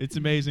car It's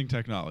amazing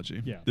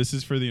technology. Yeah. This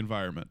is for the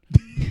environment.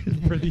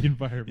 for the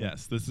environment.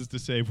 Yes, this is to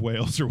save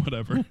whales or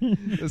whatever.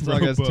 This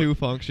dog has Robo- two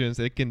functions.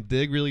 It can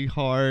dig really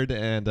hard,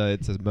 and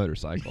it's a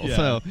motorcycle. Yeah.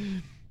 So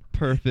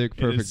perfect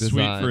It is design.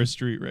 sweet for a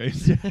street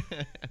race.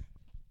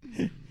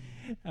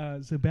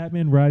 So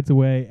Batman rides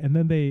away, and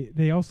then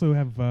they also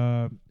have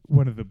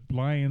one of the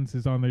lions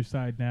is on their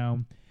side now,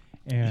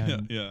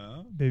 and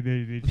yeah. they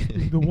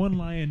the one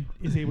lion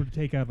is able to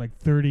take out like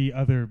 30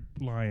 other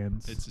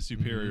lions. It's a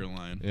superior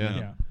line. Yeah.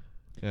 yeah.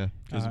 Yeah.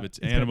 Because of its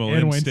got animal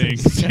animal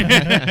instincts.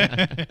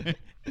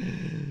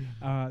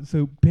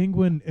 So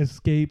Penguin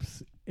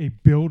escapes a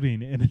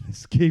building in an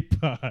escape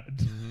pod.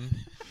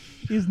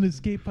 Mm-hmm. Is an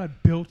escape pod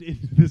built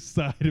into the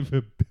side of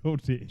a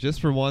building? Just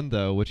for one,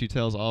 though, which he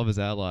tells all of his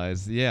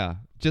allies, yeah,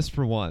 just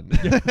for one.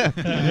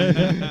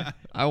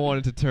 I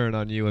wanted to turn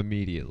on you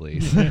immediately.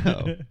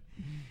 So.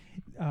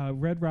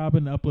 Red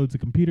Robin uploads a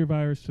computer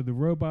virus to the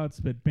robots,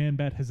 but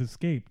Man-Bat has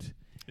escaped.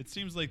 It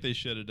seems like they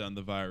should have done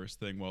the virus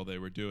thing while they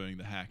were doing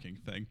the hacking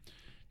thing.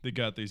 They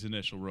got these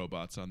initial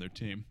robots on their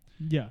team.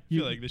 Yeah. I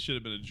feel like this should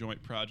have been a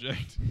joint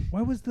project.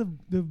 Why was the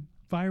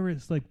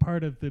virus like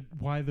part of the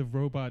why the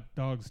robot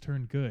dogs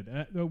turned good?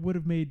 It would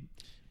have made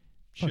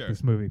fuck Sure.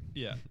 this movie.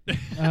 Yeah.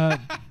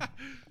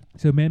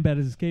 So Man-Bat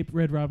has escaped.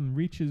 Red Robin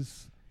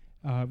reaches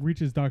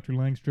Dr.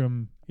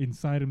 Langstrom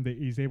inside him. That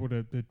he's able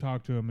to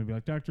talk to him and be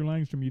like, Dr.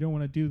 Langstrom, you don't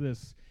want to do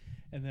this.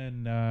 And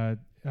then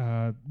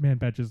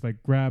Man-Bat just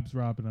like grabs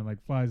Robin and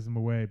like flies him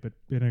away, but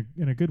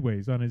in a good way.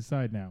 He's on his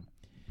side now.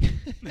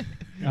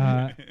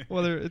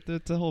 Well,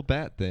 it's a whole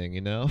bat thing,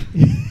 you know.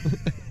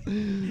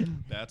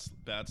 Bats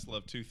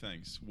love two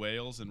things: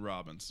 whales and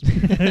robins.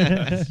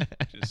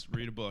 Just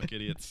read a book,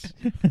 idiots.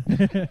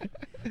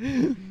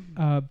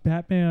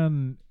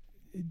 Batman.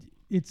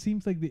 It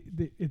seems like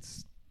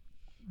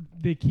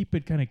they keep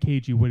it kind of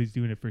cagey what he's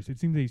doing at first. It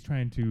seems like he's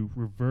trying to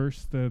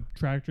reverse the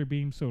tractor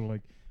beam, so to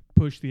like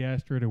push the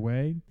asteroid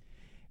away.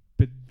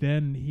 But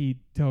then he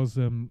tells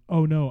them,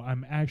 "Oh no,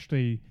 I'm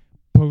actually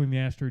pulling the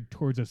asteroid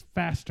towards us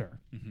faster."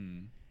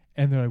 Mm-hmm.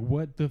 And they're like,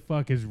 "What the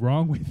fuck is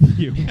wrong with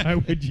you? Why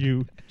would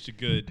you?" It's a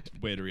good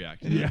way to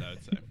react to that, Yeah. I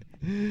would say.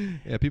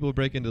 Yeah, people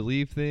break in to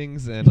leave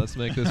things, and let's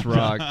make this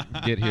rock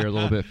get here a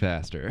little bit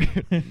faster.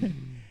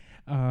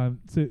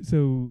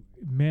 So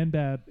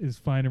Man-Bat is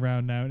flying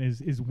around now, and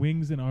his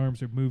wings and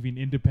arms are moving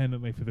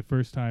independently for the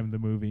first time in the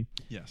movie.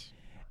 Yes.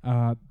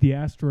 The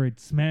asteroid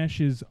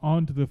smashes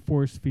onto the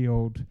force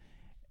field,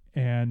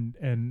 and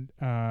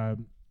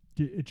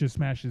it just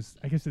smashes.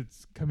 I guess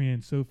it's coming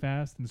in so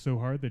fast and so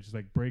hard that it just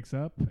like breaks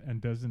up and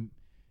doesn't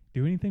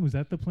do anything. Was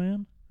that the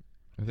plan?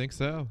 I think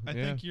so. I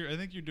yeah.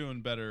 think you're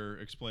doing better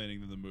explaining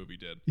than the movie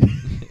did.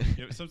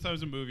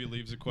 Sometimes a movie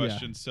leaves a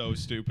question so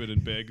stupid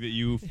and big that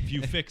you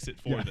fix it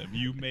for them.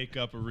 You make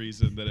up a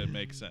reason that it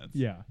makes sense.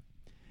 Yeah.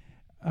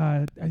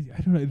 I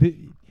don't know.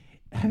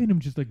 Having him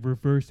just like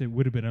reverse it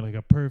would have been like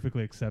a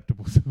perfectly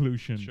acceptable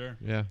solution. Sure.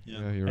 Yeah,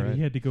 Yeah. you're And right.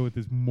 he had to go with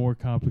this more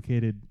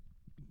complicated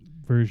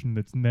version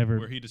that's never.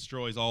 Where he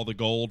destroys all the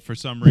gold for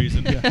some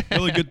reason. The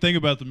really good thing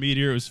about the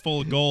meteor, it was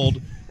full of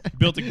gold.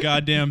 Built a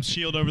goddamn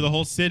shield over the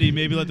whole city.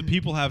 Maybe let the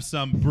people have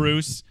some,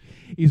 Bruce.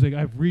 He's like,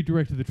 I've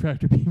redirected the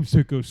tractor beam so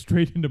it goes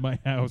straight into my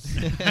house.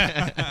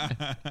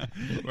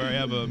 Where I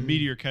have a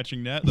meteor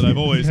catching net that I've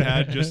always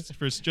had just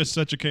for just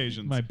such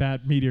occasions. My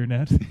bat meteor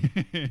net.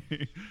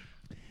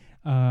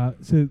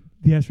 So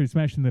the asteroid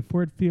smashed in the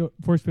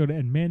force field,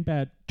 and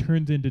Man-Bat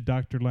turns into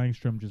Dr.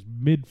 Langstrom just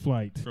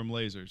mid-flight From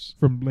lasers.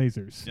 from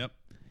lasers. Yep.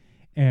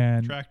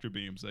 And Tractor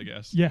beams, I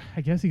guess. yeah,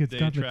 I guess he gets They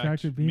got the attract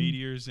tractor beam.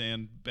 meteors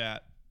and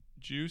bat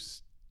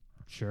juice.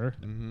 Sure,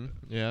 Mm-hmm.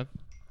 Yeah.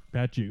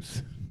 bat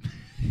juice.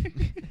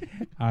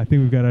 I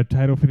think we've got a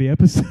title for the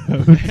episode.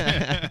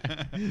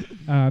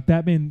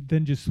 Batman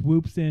then just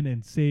swoops in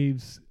and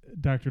saves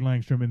Dr.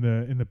 Langstrom in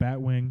the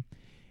Batwing,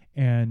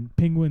 and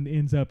Penguin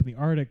ends up in the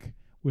Arctic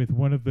with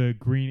one of the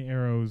Green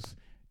Arrows.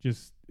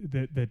 Just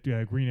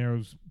that Green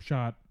Arrow's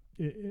shot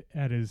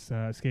at his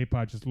escape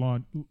pod just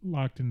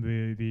locked in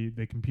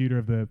the computer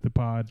of the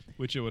pod.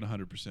 Which it would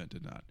 100%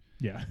 did not.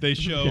 Yeah, They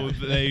show Yeah.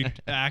 they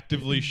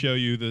actively show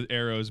you the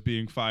arrows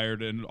being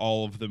fired and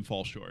all of them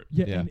fall short.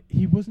 Yeah, Yeah. and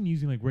he wasn't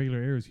using like regular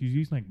arrows. He was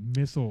using like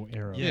missile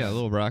arrows. Yeah,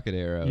 little rocket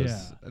arrows.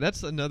 Yeah.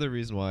 That's another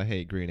reason why I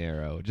hate Green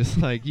Arrow. Just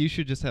like you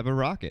should just have a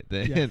rocket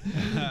then. Yeah. Or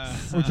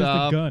just a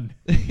Stop. gun.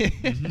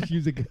 Just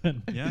use a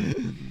gun. Yeah.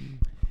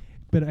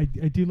 But I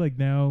do like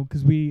now,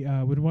 because we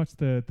would watch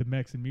the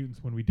Mechs and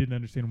Mutants when we didn't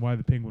understand why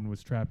the Penguin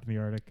was trapped in the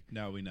Arctic.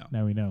 Now we know.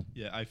 Now we know.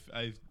 Yeah,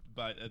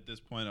 but at this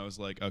point I was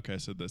like, okay,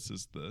 so this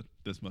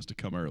must have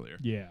come earlier.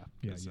 Yeah.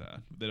 Yeah. 'Cause,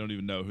 they don't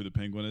even know who the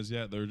Penguin is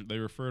yet. They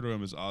refer to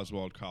him as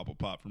Oswald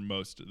Cobblepot for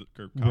most of the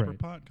Right.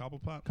 Cobblepot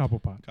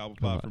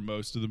Cobblepot. for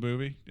most of the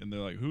movie, and they're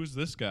like, who's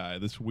this guy?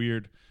 This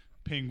weird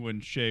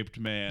penguin-shaped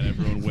man.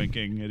 Everyone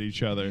winking at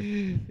each other.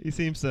 He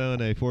seems so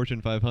in a Fortune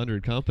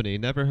 500 company.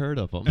 Never heard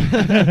of him.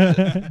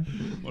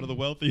 One of the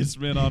wealthiest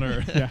men on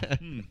earth. Yeah.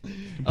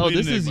 Oh, Complete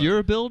this is enigma.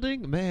 your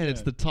building? Man,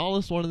 it's Yeah. the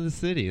tallest one in the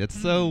city. That's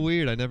so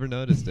weird. I never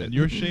noticed it. And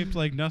you're shaped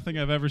like nothing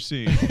I've ever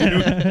seen.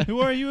 Who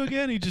are you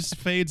again? He just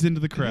fades into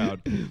the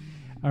crowd.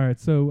 All right.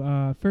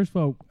 So first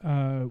of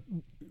all,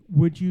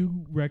 would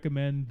you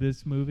recommend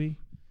this movie?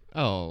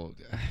 Oh,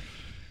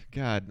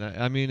 God.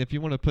 I mean, if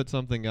you want to put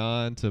something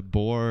on to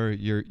bore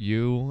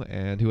you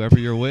and whoever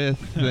you're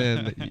with,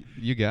 then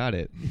you got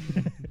it.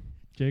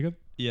 Jacob?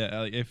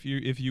 Yeah, if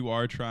you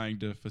are trying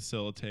to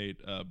facilitate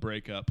a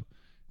breakup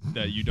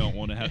that you don't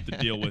want to have to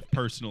deal with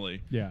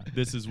personally, Yeah.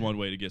 this is one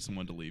way to get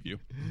someone to leave you.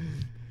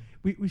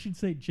 We should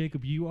say,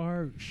 Jacob, you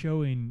are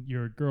showing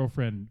your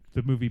girlfriend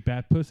the movie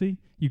Bat Pussy.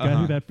 You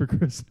got her that for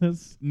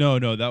Christmas? No,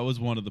 that was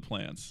one of the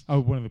plans. Oh,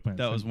 one of the plans.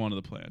 That was one of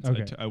the plans.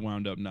 Okay. I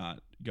wound up not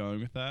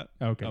going with that.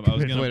 Okay. I was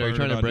good. gonna Wait, are you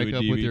burn trying it to break onto a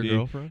up with your DVD.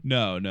 girlfriend?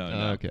 No.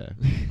 Okay.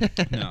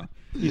 No.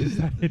 You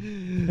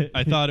decided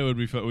I thought it would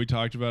be fun. We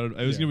talked about it.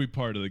 It was Yeah. going to be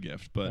part of the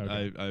gift, but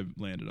Okay. I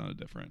landed on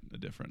a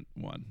different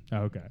one.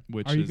 Oh, okay.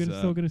 Which are you is,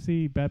 still going to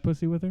see Bat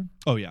Pussy with her?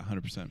 Oh yeah,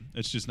 100%.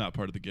 It's just not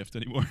part of the gift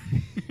anymore.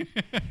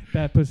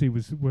 Bat Pussy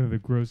was one of the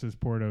grossest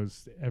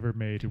pornos ever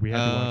made. We had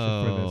to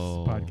watch it for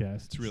this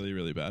podcast. It's really,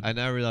 really bad. I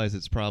now realize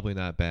it's probably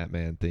not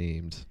Batman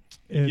themed.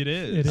 It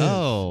is. It is.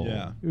 Oh.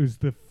 Yeah. It was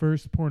the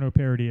first porno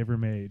parody ever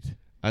made.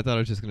 I thought it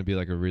was just going to be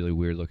like a really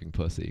weird looking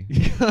pussy.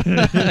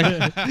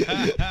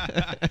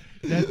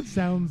 That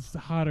sounds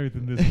hotter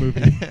than this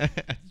movie.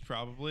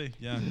 Probably,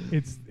 yeah.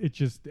 It's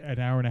just an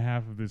hour and a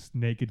half of this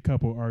naked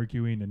couple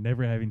arguing and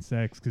never having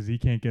sex because he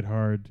can't get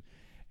hard,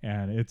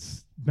 and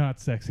it's not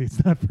sexy.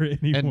 It's not for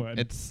anyone. And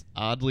it's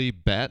oddly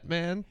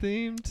Batman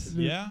themed.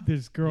 Yeah.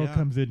 This girl Yeah.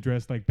 comes in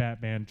dressed like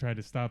Batman, trying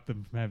to stop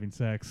them from having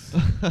sex.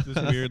 This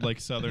weird like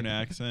Southern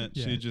accent.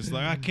 Yeah. She just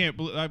like, I can't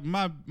believe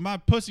my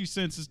pussy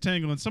sense is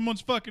tingling.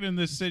 Someone's fucking in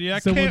this city. I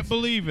Someone's- can't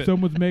believe it.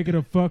 Someone's making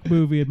a fuck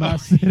movie in my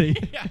city.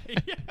 yeah,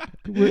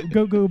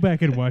 Go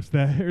back and watch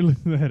that or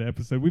listen to that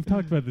episode. We've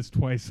talked about this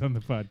twice on the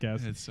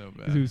podcast. It's so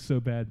 'cause bad. it was so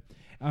bad.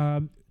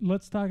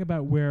 Let's talk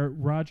about where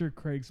Roger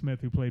Craig Smith,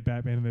 who played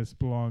Batman in this,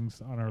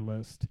 belongs on our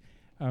list.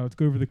 Let's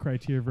go over the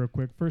criteria real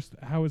quick. First,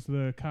 how was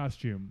the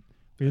costume?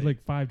 We had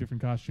like 5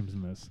 different costumes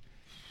in this.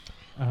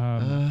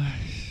 I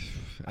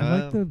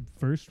like the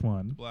first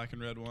one. Black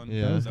and red one.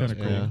 Yeah, That was kinda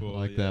pretty cool. I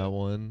like yeah. that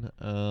one.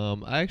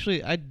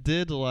 I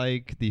did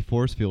like the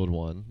force field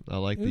one. I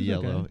like It the was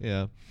yellow. okay.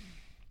 Yeah.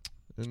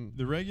 And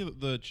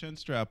The chin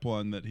strap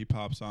one that he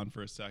pops on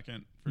for a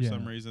second for Yeah.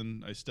 some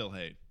reason, I still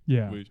hate.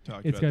 Yeah. We've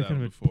talked It's about got that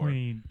kind of a before.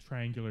 pointy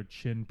triangular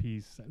chin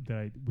piece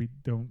that we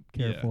don't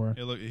care Yeah, for.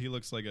 he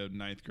looks like a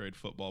 9th grade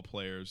football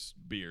player's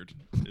beard.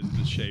 Is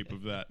the shape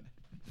of that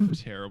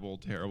terrible,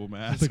 terrible It's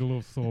mask. like a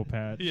little soul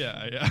patch.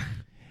 yeah.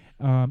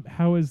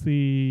 How's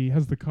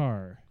the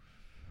car?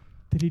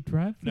 Did he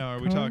drive the Now, are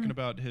we car? talking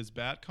about his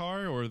bat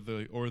car or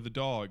the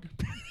dog?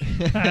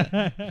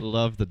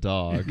 love the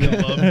dog. I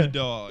love the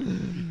dog.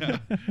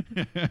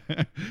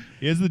 Yeah.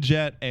 He has the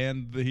jet,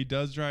 and he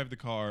does drive the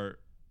car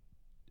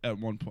at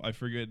one point. I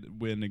forget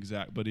when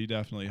exact, but he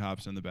definitely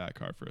hops in the bat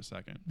car for a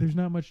second. There's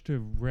not much to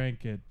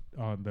rank it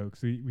on though,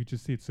 because we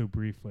just see it so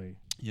briefly.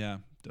 Yeah,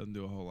 doesn't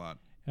do a whole lot.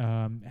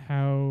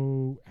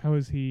 How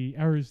is he?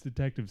 How are his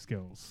detective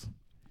skills?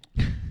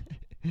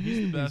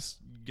 He's the best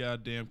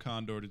goddamn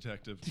Condor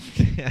detective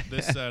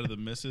this side of the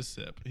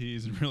Mississippi.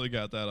 He's really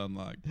got that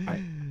unlocked.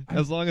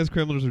 As long as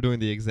criminals are doing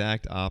the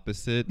exact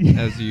opposite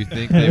as you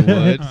think they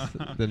would,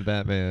 then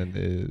Batman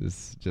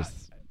is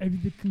just. I mean,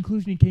 the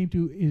conclusion he came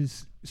to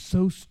is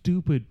so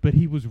stupid, but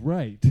he was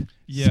right.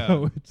 Yeah.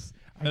 So it's.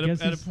 I guess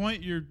At a it's-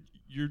 point, you're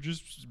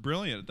just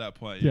brilliant at that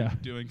point. Yeah.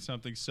 You're doing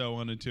something so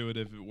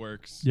unintuitive, it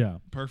works Yeah.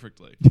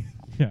 perfectly.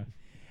 Yeah.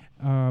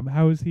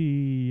 How is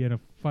he in a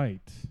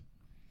fight?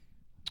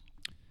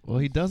 Well,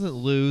 he doesn't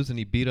lose, and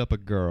he beat up a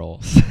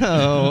girl,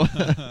 so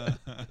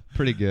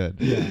pretty good.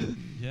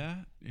 Yeah.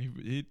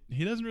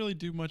 He doesn't really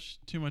do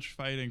too much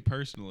fighting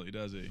personally,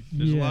 does he?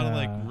 There's a lot of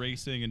like Yeah.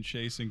 racing and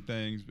chasing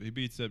things. He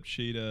beats up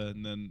Cheetah,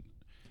 and then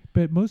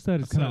But most of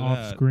that is kind of Outside of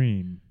off that-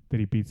 screen that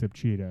he beats up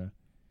Cheetah.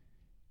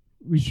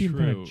 We see him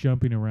kind True. of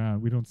jumping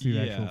around. We don't see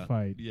the actual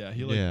fight. Yeah,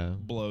 he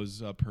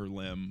blows up her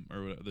limb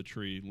or the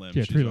tree limb.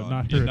 Yeah, she's tree limb, on.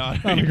 not Yeah, her-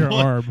 not like her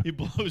arm. He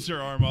blows her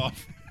arm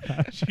off.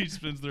 She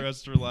spends the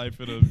rest of her life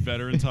in a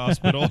veterans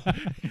hospital,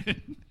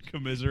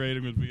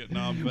 commiserating with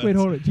Vietnam vets. Wait,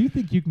 hold on. Do you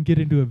think you can get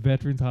into a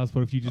veterans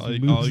hospital if you just all you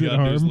lose an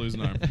gotta do is arm? lose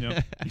an arm.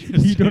 Yep.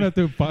 You don't have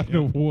to fight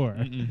a Yep. war.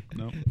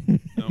 No,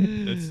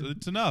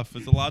 it's enough.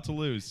 It's a lot to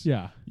lose.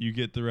 Yeah, You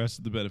get the rest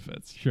of the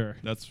benefits. sure.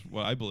 That's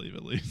what I believe,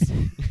 at least.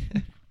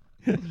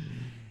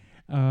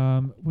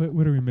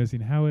 What are we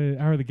missing? How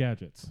are the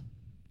gadgets?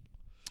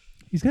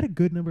 He's got a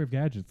good number of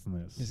gadgets in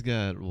this. He's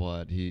got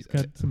what? He's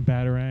got some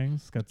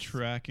batarangs, got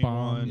Tracking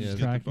bombs, one, Yeah, he's got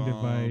the tracking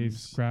device,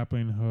 bombs.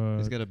 grappling hook.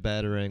 He's got a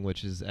batarang,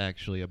 which is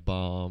actually a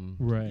bomb.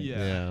 right.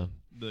 Yeah.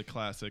 The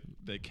classic,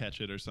 they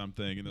catch it or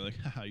something, and they're like,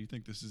 haha, you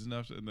think this is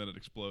enough? And then it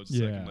explodes a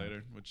second Yeah.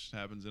 later, which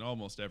happens in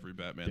almost every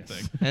Batman Yes.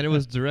 thing. And it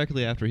was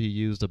directly after he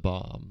used a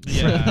bomb.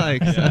 Yeah,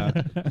 Like, yeah.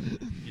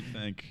 You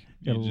think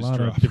Got a you just lot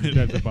of drop different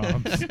it. types of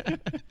bombs.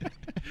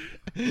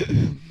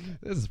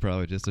 This is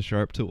probably just a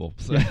sharp tool.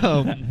 So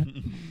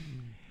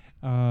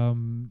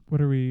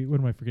What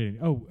am I forgetting?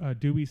 Oh,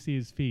 do we see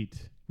his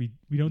feet? We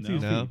don't see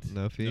his no, feet.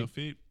 no feet. No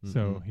feet.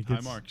 So he High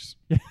gets marks.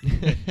 Yeah.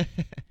 High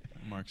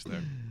marks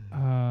there.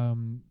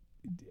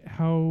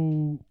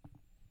 How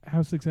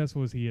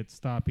successful is he at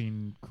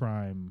stopping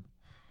crime?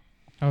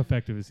 How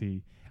effective is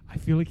he? I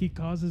feel like he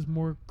causes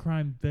more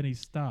crime than he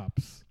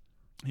stops.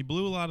 He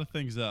blew a lot of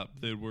things up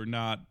that were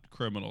not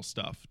criminal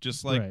stuff.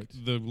 Just like Right.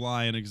 the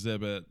lion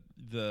exhibit,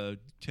 the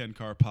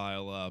 10-car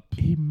pile up.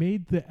 He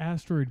made the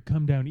asteroid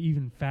come down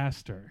even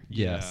faster.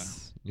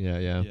 Yes. Yeah.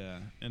 Yeah.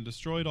 And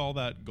destroyed all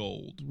that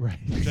gold. Right.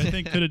 Which I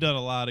think could have done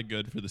a lot of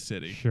good for the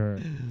city. Sure.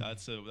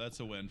 That's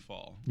a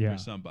windfall Yeah. for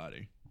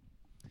somebody.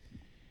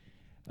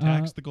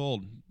 Tax the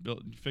gold.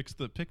 Fix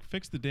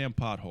the damn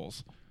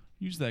potholes.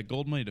 Use that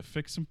gold money to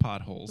fix some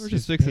potholes. Or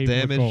Just just fix the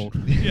pay more damage.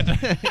 gold.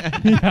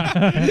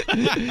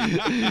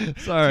 Yeah.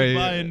 Sorry.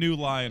 Buy a new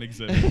lion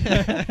exhibit.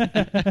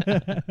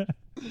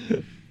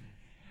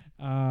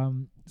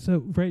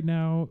 So right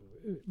now,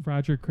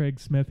 Roger Craig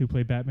Smith, who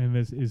played Batman in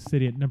this, is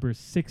sitting at number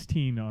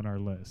 16 on our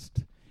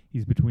list.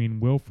 He's between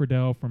Will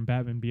Friedle from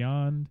Batman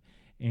Beyond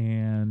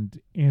and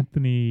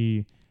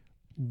Anthony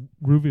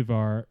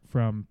Ruvivar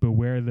from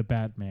Beware the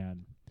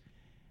Batman.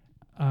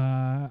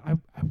 I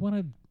want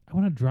to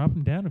drop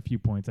him down a few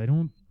points. I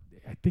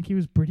think he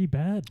was pretty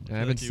bad. I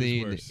haven't he was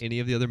seen worse. any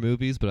of the other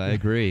movies, but I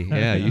agree.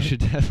 Yeah, you should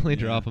definitely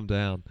drop him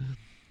down.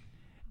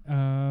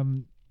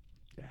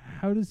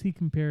 How does he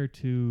compare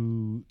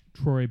to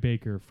Troy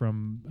Baker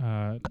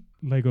from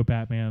Lego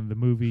Batman, the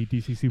movie,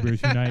 DC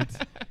Superheroes Unite,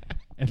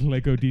 and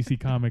Lego DC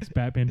Comics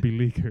Batman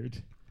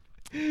Beleaguered?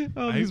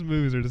 All these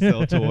movies are to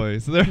sell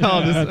toys. They're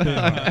all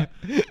just.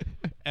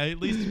 I at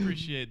least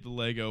appreciate the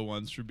Lego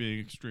ones for being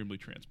extremely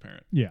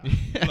transparent. Yeah.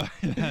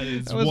 That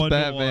is That was one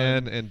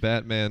Batman to one. and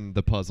Batman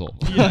the Puzzle.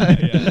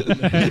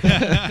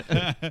 Yeah.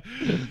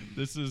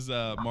 This is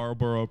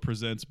Marlboro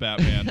presents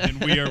Batman,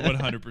 and we are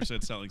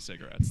 100% selling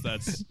cigarettes.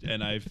 That's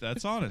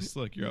honest.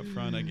 Look, you're up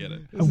front. I get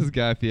it. This is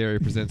Guy Fieri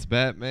presents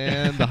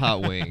Batman the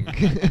Hot Wing.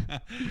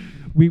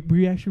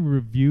 We actually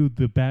reviewed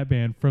the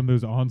Batman from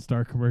those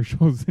OnStar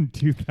commercials in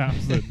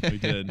 2000. We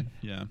did.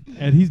 Yeah.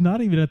 And he's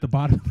not even at the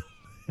bottom of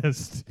the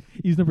list.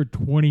 He's number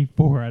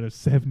 24 out of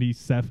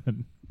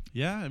 77.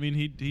 Yeah, I mean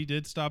he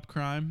did stop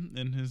crime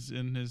in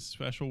his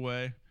special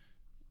way,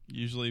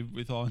 usually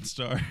with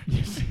OnStar.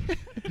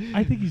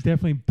 I think he's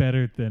definitely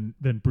better than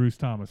Bruce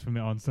Thomas from the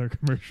OnStar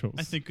commercials.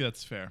 I think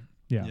that's fair.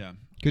 Yeah. Yeah.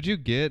 Could you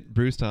get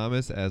Bruce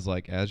Thomas as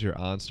your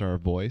OnStar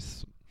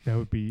voice? That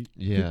would be...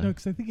 Yeah. No,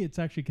 because I think it's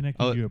actually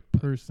connected Oh, to a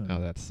person.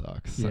 Oh, that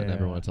sucks. Yeah. I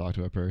never want to talk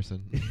to a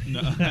person. No.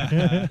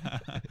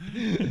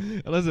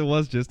 Unless it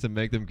was just to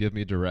make them give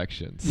me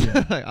directions.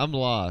 Yeah. I'm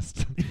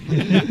lost. I'm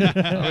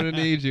going to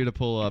need you to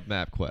pull up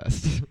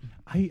MapQuest.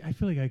 I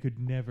feel like I could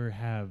never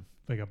have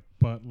like a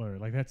butler.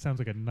 Like that sounds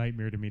like a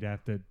nightmare to me to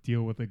have to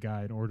deal with a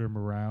guy and order him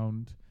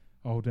around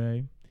all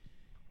day.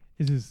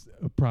 This is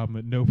a problem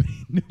that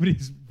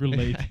nobody's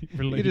related.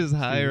 You just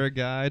hire a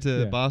guy to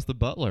Yeah. boss the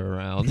butler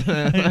around.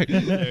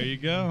 There you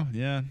go.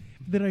 Yeah.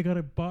 Then I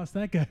gotta boss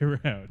that guy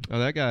around. Oh,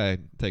 that guy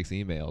takes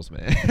emails,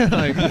 man.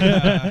 Like,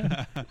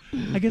 I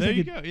guess There I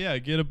you could. go. Yeah,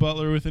 get a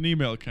butler with an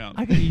email account.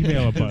 I could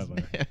email a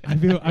butler. I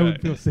would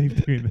Right. feel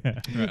safe doing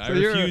that. Right, I So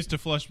you're refuse to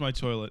flush my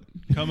toilet.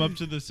 Come up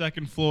to the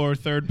second floor,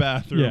 third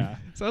bathroom. Yeah.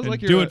 sounds and like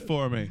do you're it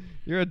for me.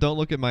 You're a don't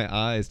look at my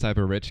eyes type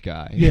of rich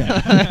guy.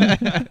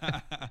 Yeah.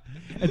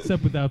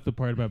 Except without the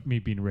part about me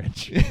being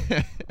rich.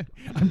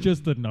 I'm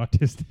just an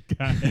autistic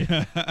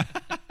guy.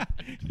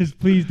 Just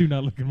please do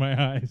not look in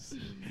my eyes.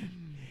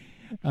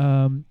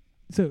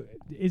 So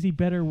is he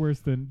better or worse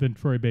than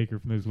Troy Baker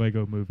from those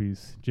Lego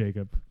movies,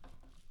 Jacob?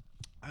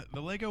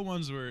 The Lego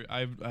ones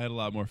I had a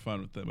lot more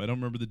fun with them. I don't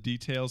remember the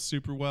details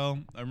super well.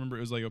 I remember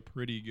it was like a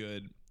pretty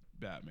good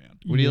Batman.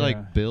 Would he Yeah.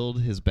 like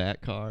build his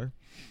bat car?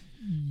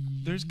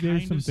 There's There's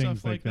kind some of things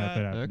stuff like that.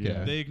 happen. Okay.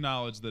 Yeah. They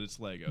acknowledge that it's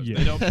Legos. Yeah.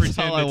 They don't That's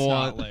pretend all I it's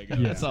want. not Legos.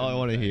 Yeah. That's all I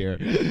want to hear.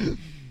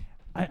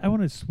 I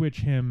want to switch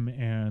him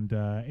and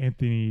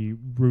Anthony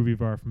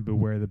Ruvivar from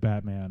Beware the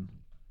Batman.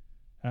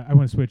 I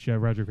want to switch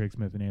Roger Craig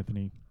Smith and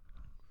Anthony.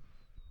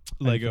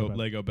 How do you feel about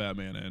Lego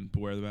Batman and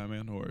Beware the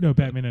Batman, or No,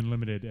 Batman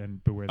Unlimited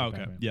and Beware the Okay,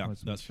 Batman. I yeah, wanna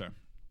switch. that's fair.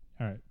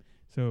 All right.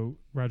 So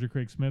Roger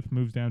Craig Smith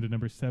moves down to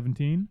number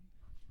 17,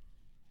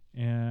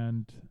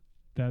 and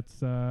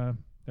that's our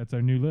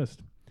new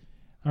list.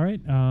 All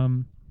right,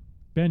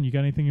 Ben, you got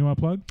anything you want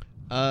to plug?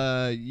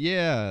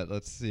 Yeah,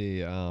 let's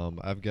see.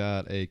 I've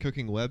got a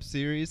cooking web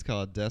series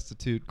called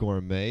Destitute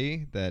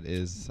Gourmet that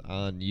is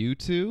on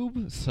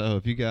YouTube. So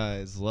if you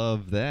guys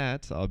love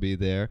that, I'll be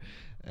there.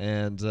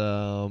 And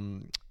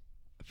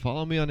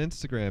follow me on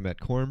Instagram at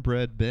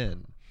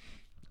cornbreadben.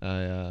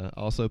 I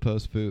also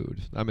post food.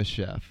 I'm a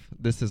chef.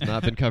 This has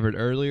not been covered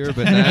earlier,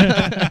 but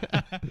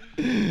now,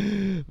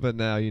 but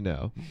now you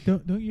know.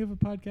 Don't you have a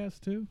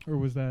podcast too, or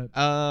was that?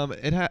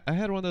 I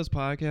had one of those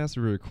podcasts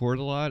where we record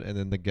a lot, and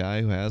then the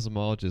guy who has them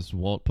all just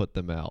won't put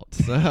them out.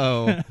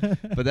 So,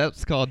 but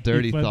that's called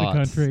Dirty He fled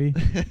Thoughts. the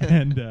country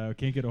and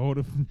can't get a hold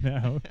of him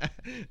now.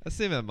 I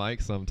see him at Mike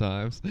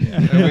sometimes.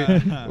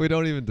 And we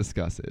don't even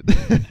discuss it. Do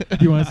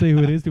you want to say who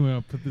it is? Do you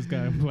want to put this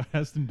guy on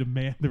blast and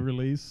demand the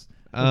release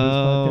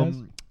of this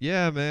podcast?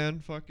 Yeah,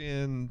 man,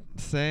 fucking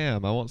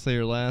Sam. I won't say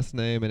your last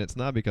name, and it's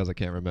not because I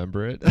can't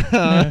remember it. Oh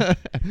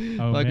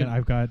Fucking-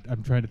 man,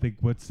 I'm trying to think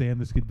what Sam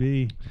this could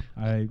be.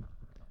 I'm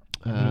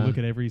gonna look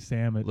at every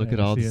Sam. Look at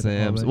all the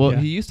Sams. that- Well, yeah.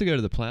 he used to go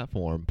to the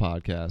Platform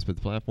podcast, but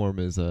the Platform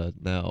is now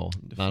not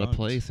a Defunct.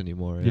 place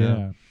anymore.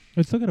 Yeah.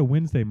 It's still got a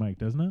Wednesday mic,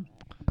 doesn't it?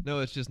 No,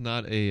 it's just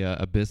not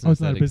a business Oh, it's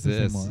not that a business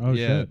exists. anymore. Oh,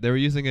 yeah, shit. they were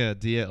using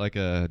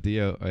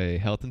a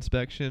health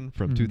inspection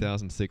from Mhm.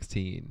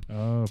 2016.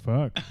 Oh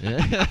fuck.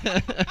 Yeah.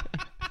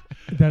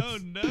 That's Oh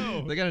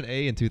no! They got an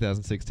A in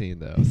 2016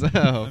 though, so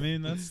I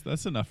mean,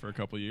 that's enough for a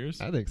couple years.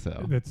 I think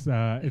so. That's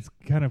it's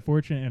kind of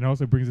fortunate, and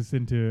also brings us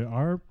into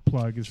our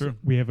plug. Is True.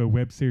 We have a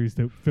web series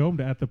that filmed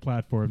at the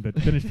Platform that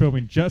finished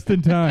filming just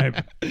in time,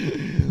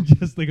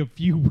 just like a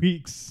few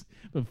weeks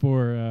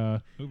before.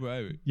 Oh,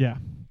 baby. Yeah,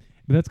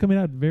 but that's coming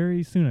out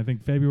very soon. I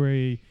think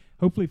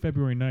hopefully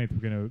February 9th,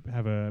 we're gonna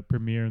have a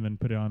premiere and then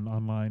put it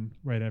online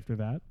right after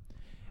that.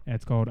 And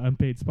it's called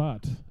Unpaid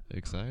Spot.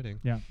 Exciting.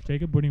 Yeah.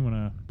 Jacob, what do you want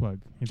to plug?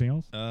 Anything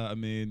else? I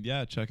mean,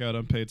 yeah, check out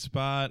Unpaid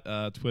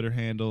Spot. Twitter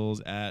handles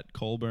at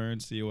Colburn,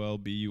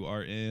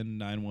 COLBURN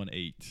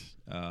 918.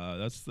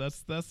 That's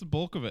the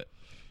bulk of it.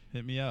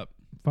 Hit me up.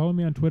 Follow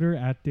me on Twitter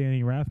at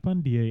Danny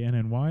Rathbun,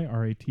 DANNY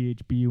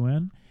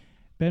RATHBUN.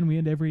 Ben, we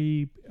end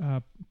every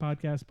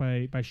podcast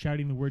by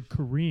shouting the word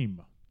Kareem.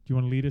 Do you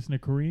want to lead us in a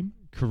Kareem?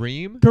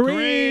 Kareem?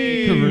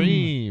 Kareem!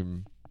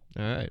 Kareem.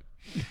 All right.